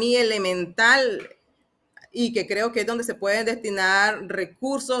punto para mí elemental y que creo que es donde se pueden destinar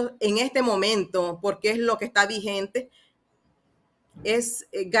recursos en este momento, porque es lo que está vigente, es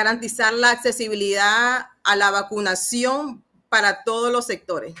garantizar la accesibilidad a la vacunación para todos los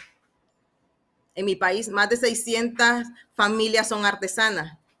sectores. En mi país, más de 600 familias son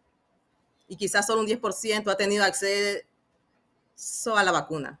artesanas y quizás solo un 10% ha tenido acceso a la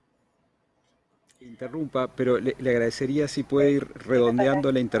vacuna. Interrumpa, pero le agradecería si puede ir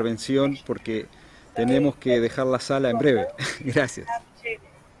redondeando la intervención porque tenemos que dejar la sala en breve. Gracias.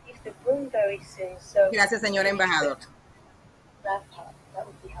 Gracias, señor embajador.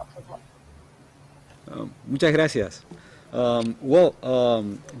 Muchas gracias.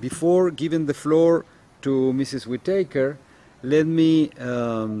 Before giving the floor to Mrs. Whitaker, let me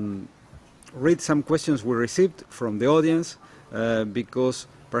read some questions we received from the audience because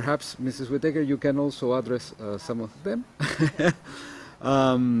perhaps, Mrs. Whitaker, you can also address some of them.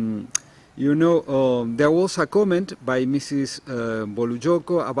 There was a comment by Mrs.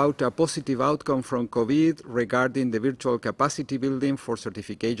 Bolujoko about a positive outcome from COVID regarding the virtual capacity building for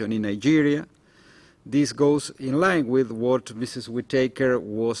certification in Nigeria. This goes in line with what Mrs. Whitaker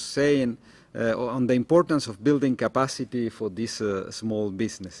was saying on the importance of building capacity for these small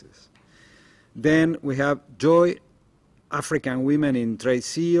businesses. Then we have Joy, African Women in Trade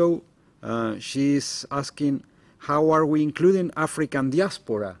CEO. She's asking, how are we including African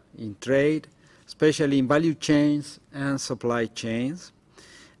diaspora in trade, especially in value chains and supply chains?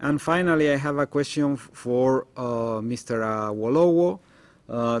 And finally, I have a question for Mr. Awolowo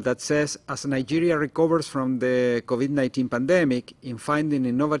that says, as Nigeria recovers from the COVID-19 pandemic in finding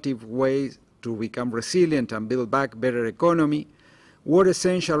innovative ways to become resilient and build back better economy, what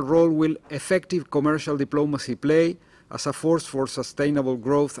essential role will effective commercial diplomacy play as a force for sustainable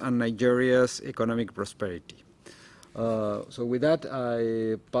growth and Nigeria's economic prosperity? So with that,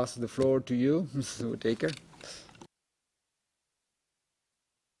 I pass the floor to you, Mr. Whitaker.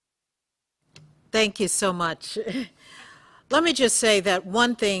 Thank you so much. Let me just say that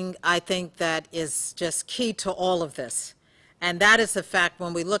one thing I think that is just key to all of this, and that is the fact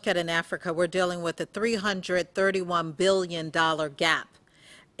when we look at in Africa, we're dealing with a $331 billion gap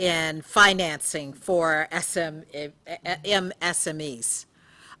in financing for MSMEs.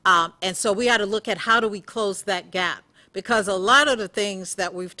 And so we got to look at how do we close that gap, because a lot of the things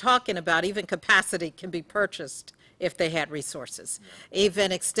that we've talking about, even capacity, can be purchased if they had resources.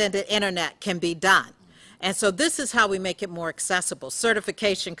 Even extended internet can be done. And so this is how we make it more accessible.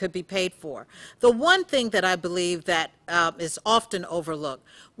 Certification could be paid for. The one thing that I believe that is often overlooked,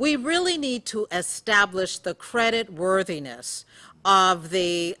 we really need to establish the credit worthiness of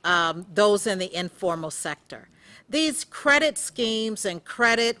the those in the informal sector. These credit schemes and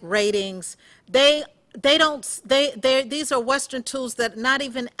credit ratings, these are Western tools that are not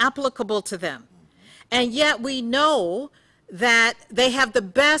even applicable to them. And yet we know that they have the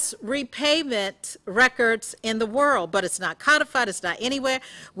best repayment records in the world, but it's not codified, it's not anywhere.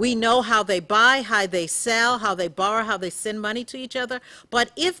 We know how they buy, how they sell, how they borrow, how they send money to each other.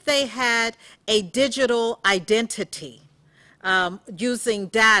 But if they had a digital identity using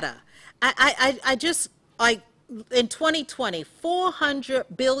data, I just, like, in 2020, $400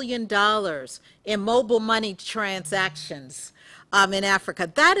 billion in mobile money transactions in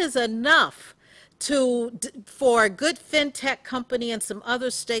Africa. That is enough for a good fintech company and some other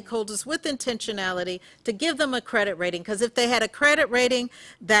stakeholders with intentionality to give them a credit rating. Because if they had a credit rating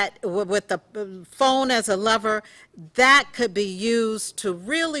that with the phone as a lever, that could be used to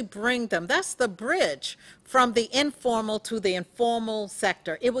really bring them. That's the bridge from the informal to the informal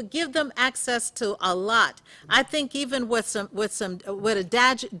sector. It would give them access to a lot. I think even with a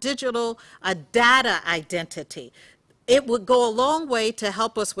digital data identity, it would go a long way to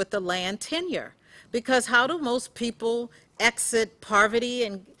help us with the land tenure. Because how do most people exit poverty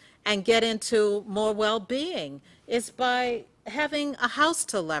and get into more well-being? It's by having a house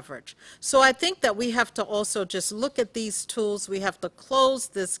to leverage. So I think that we have to also just look at these tools. We have to close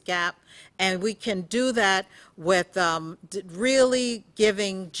this gap, and we can do that with really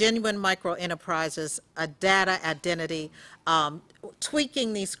giving genuine micro enterprises a data identity,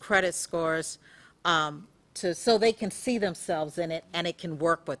 tweaking these credit scores so they can see themselves in it and it can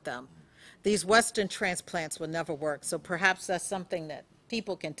work with them. These Western transplants will never work, so perhaps that's something that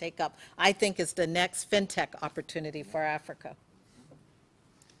people can take up. I think is the next fintech opportunity for Africa.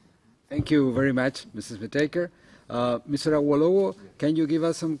 Thank you very much, Mrs. Whitaker. Mr. Awolowo, can you give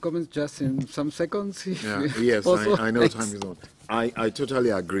us some comments just in some seconds? Yes, I know time is on. I totally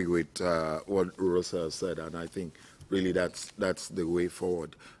agree with what Rosa said, and I think really that's the way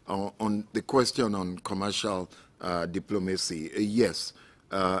forward. On the question on commercial diplomacy, yes,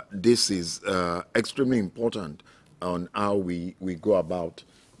 this is extremely important on how we go about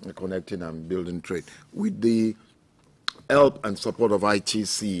connecting and building trade. With the help and support of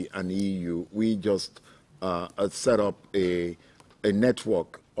ITC and EU, we just set up a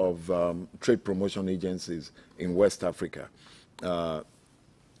network of trade promotion agencies in West Africa.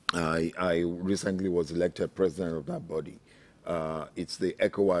 I recently was elected president of that body. It's the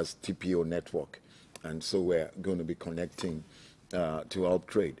ECOWAS TPO network, and so we're going to be connecting to help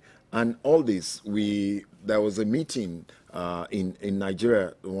trade. And all this, there was a meeting in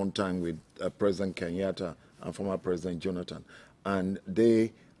Nigeria one time with President Kenyatta and former President Jonathan, and at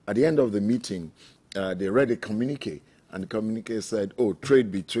the end of the meeting, they read a communique, and the communique said, oh,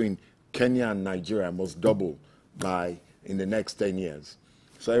 trade between Kenya and Nigeria must double in the next 10 years.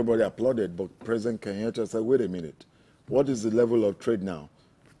 So everybody applauded, but President Kenyatta said, wait a minute, what is the level of trade now?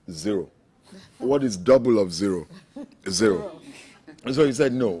 0. What is double of 0? 0. And so he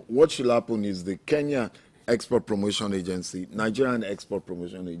said, no, what should happen is the Kenya Export Promotion Agency, Nigerian Export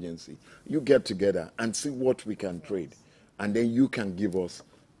Promotion Agency, you get together and see what we can trade. And then you can give us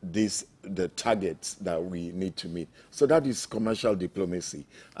the targets that we need to meet. So that is commercial diplomacy.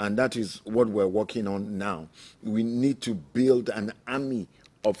 And that is what we're working on now. We need to build an army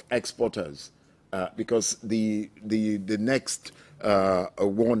of exporters because the next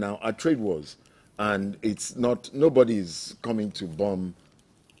war now are trade wars. And it's not, nobody is coming to bomb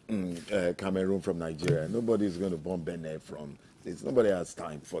Cameroon from Nigeria. Nobody is going to bomb Benin from this. Nobody has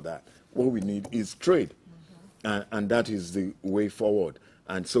time for that. What we need is trade. And that is the way forward.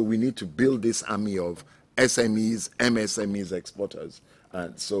 And so we need to build this army of SMEs, MSMEs, exporters,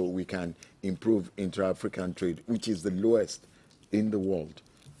 and so we can improve intra-African trade, which is the lowest in the world.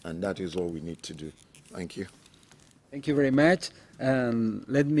 And that is all we need to do. Thank you. Thank you very much. And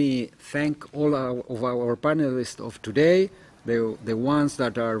let me thank all of our panelists of today, the ones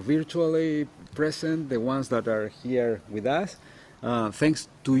that are virtually present, the ones that are here with us. Thanks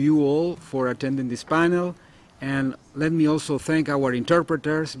to you all for attending this panel. And let me also thank our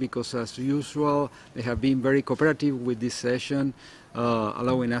interpreters, because as usual, they have been very cooperative with this session,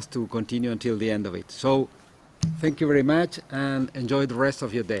 allowing us to continue until the end of it. So thank you very much, and enjoy the rest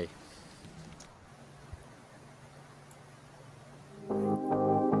of your day.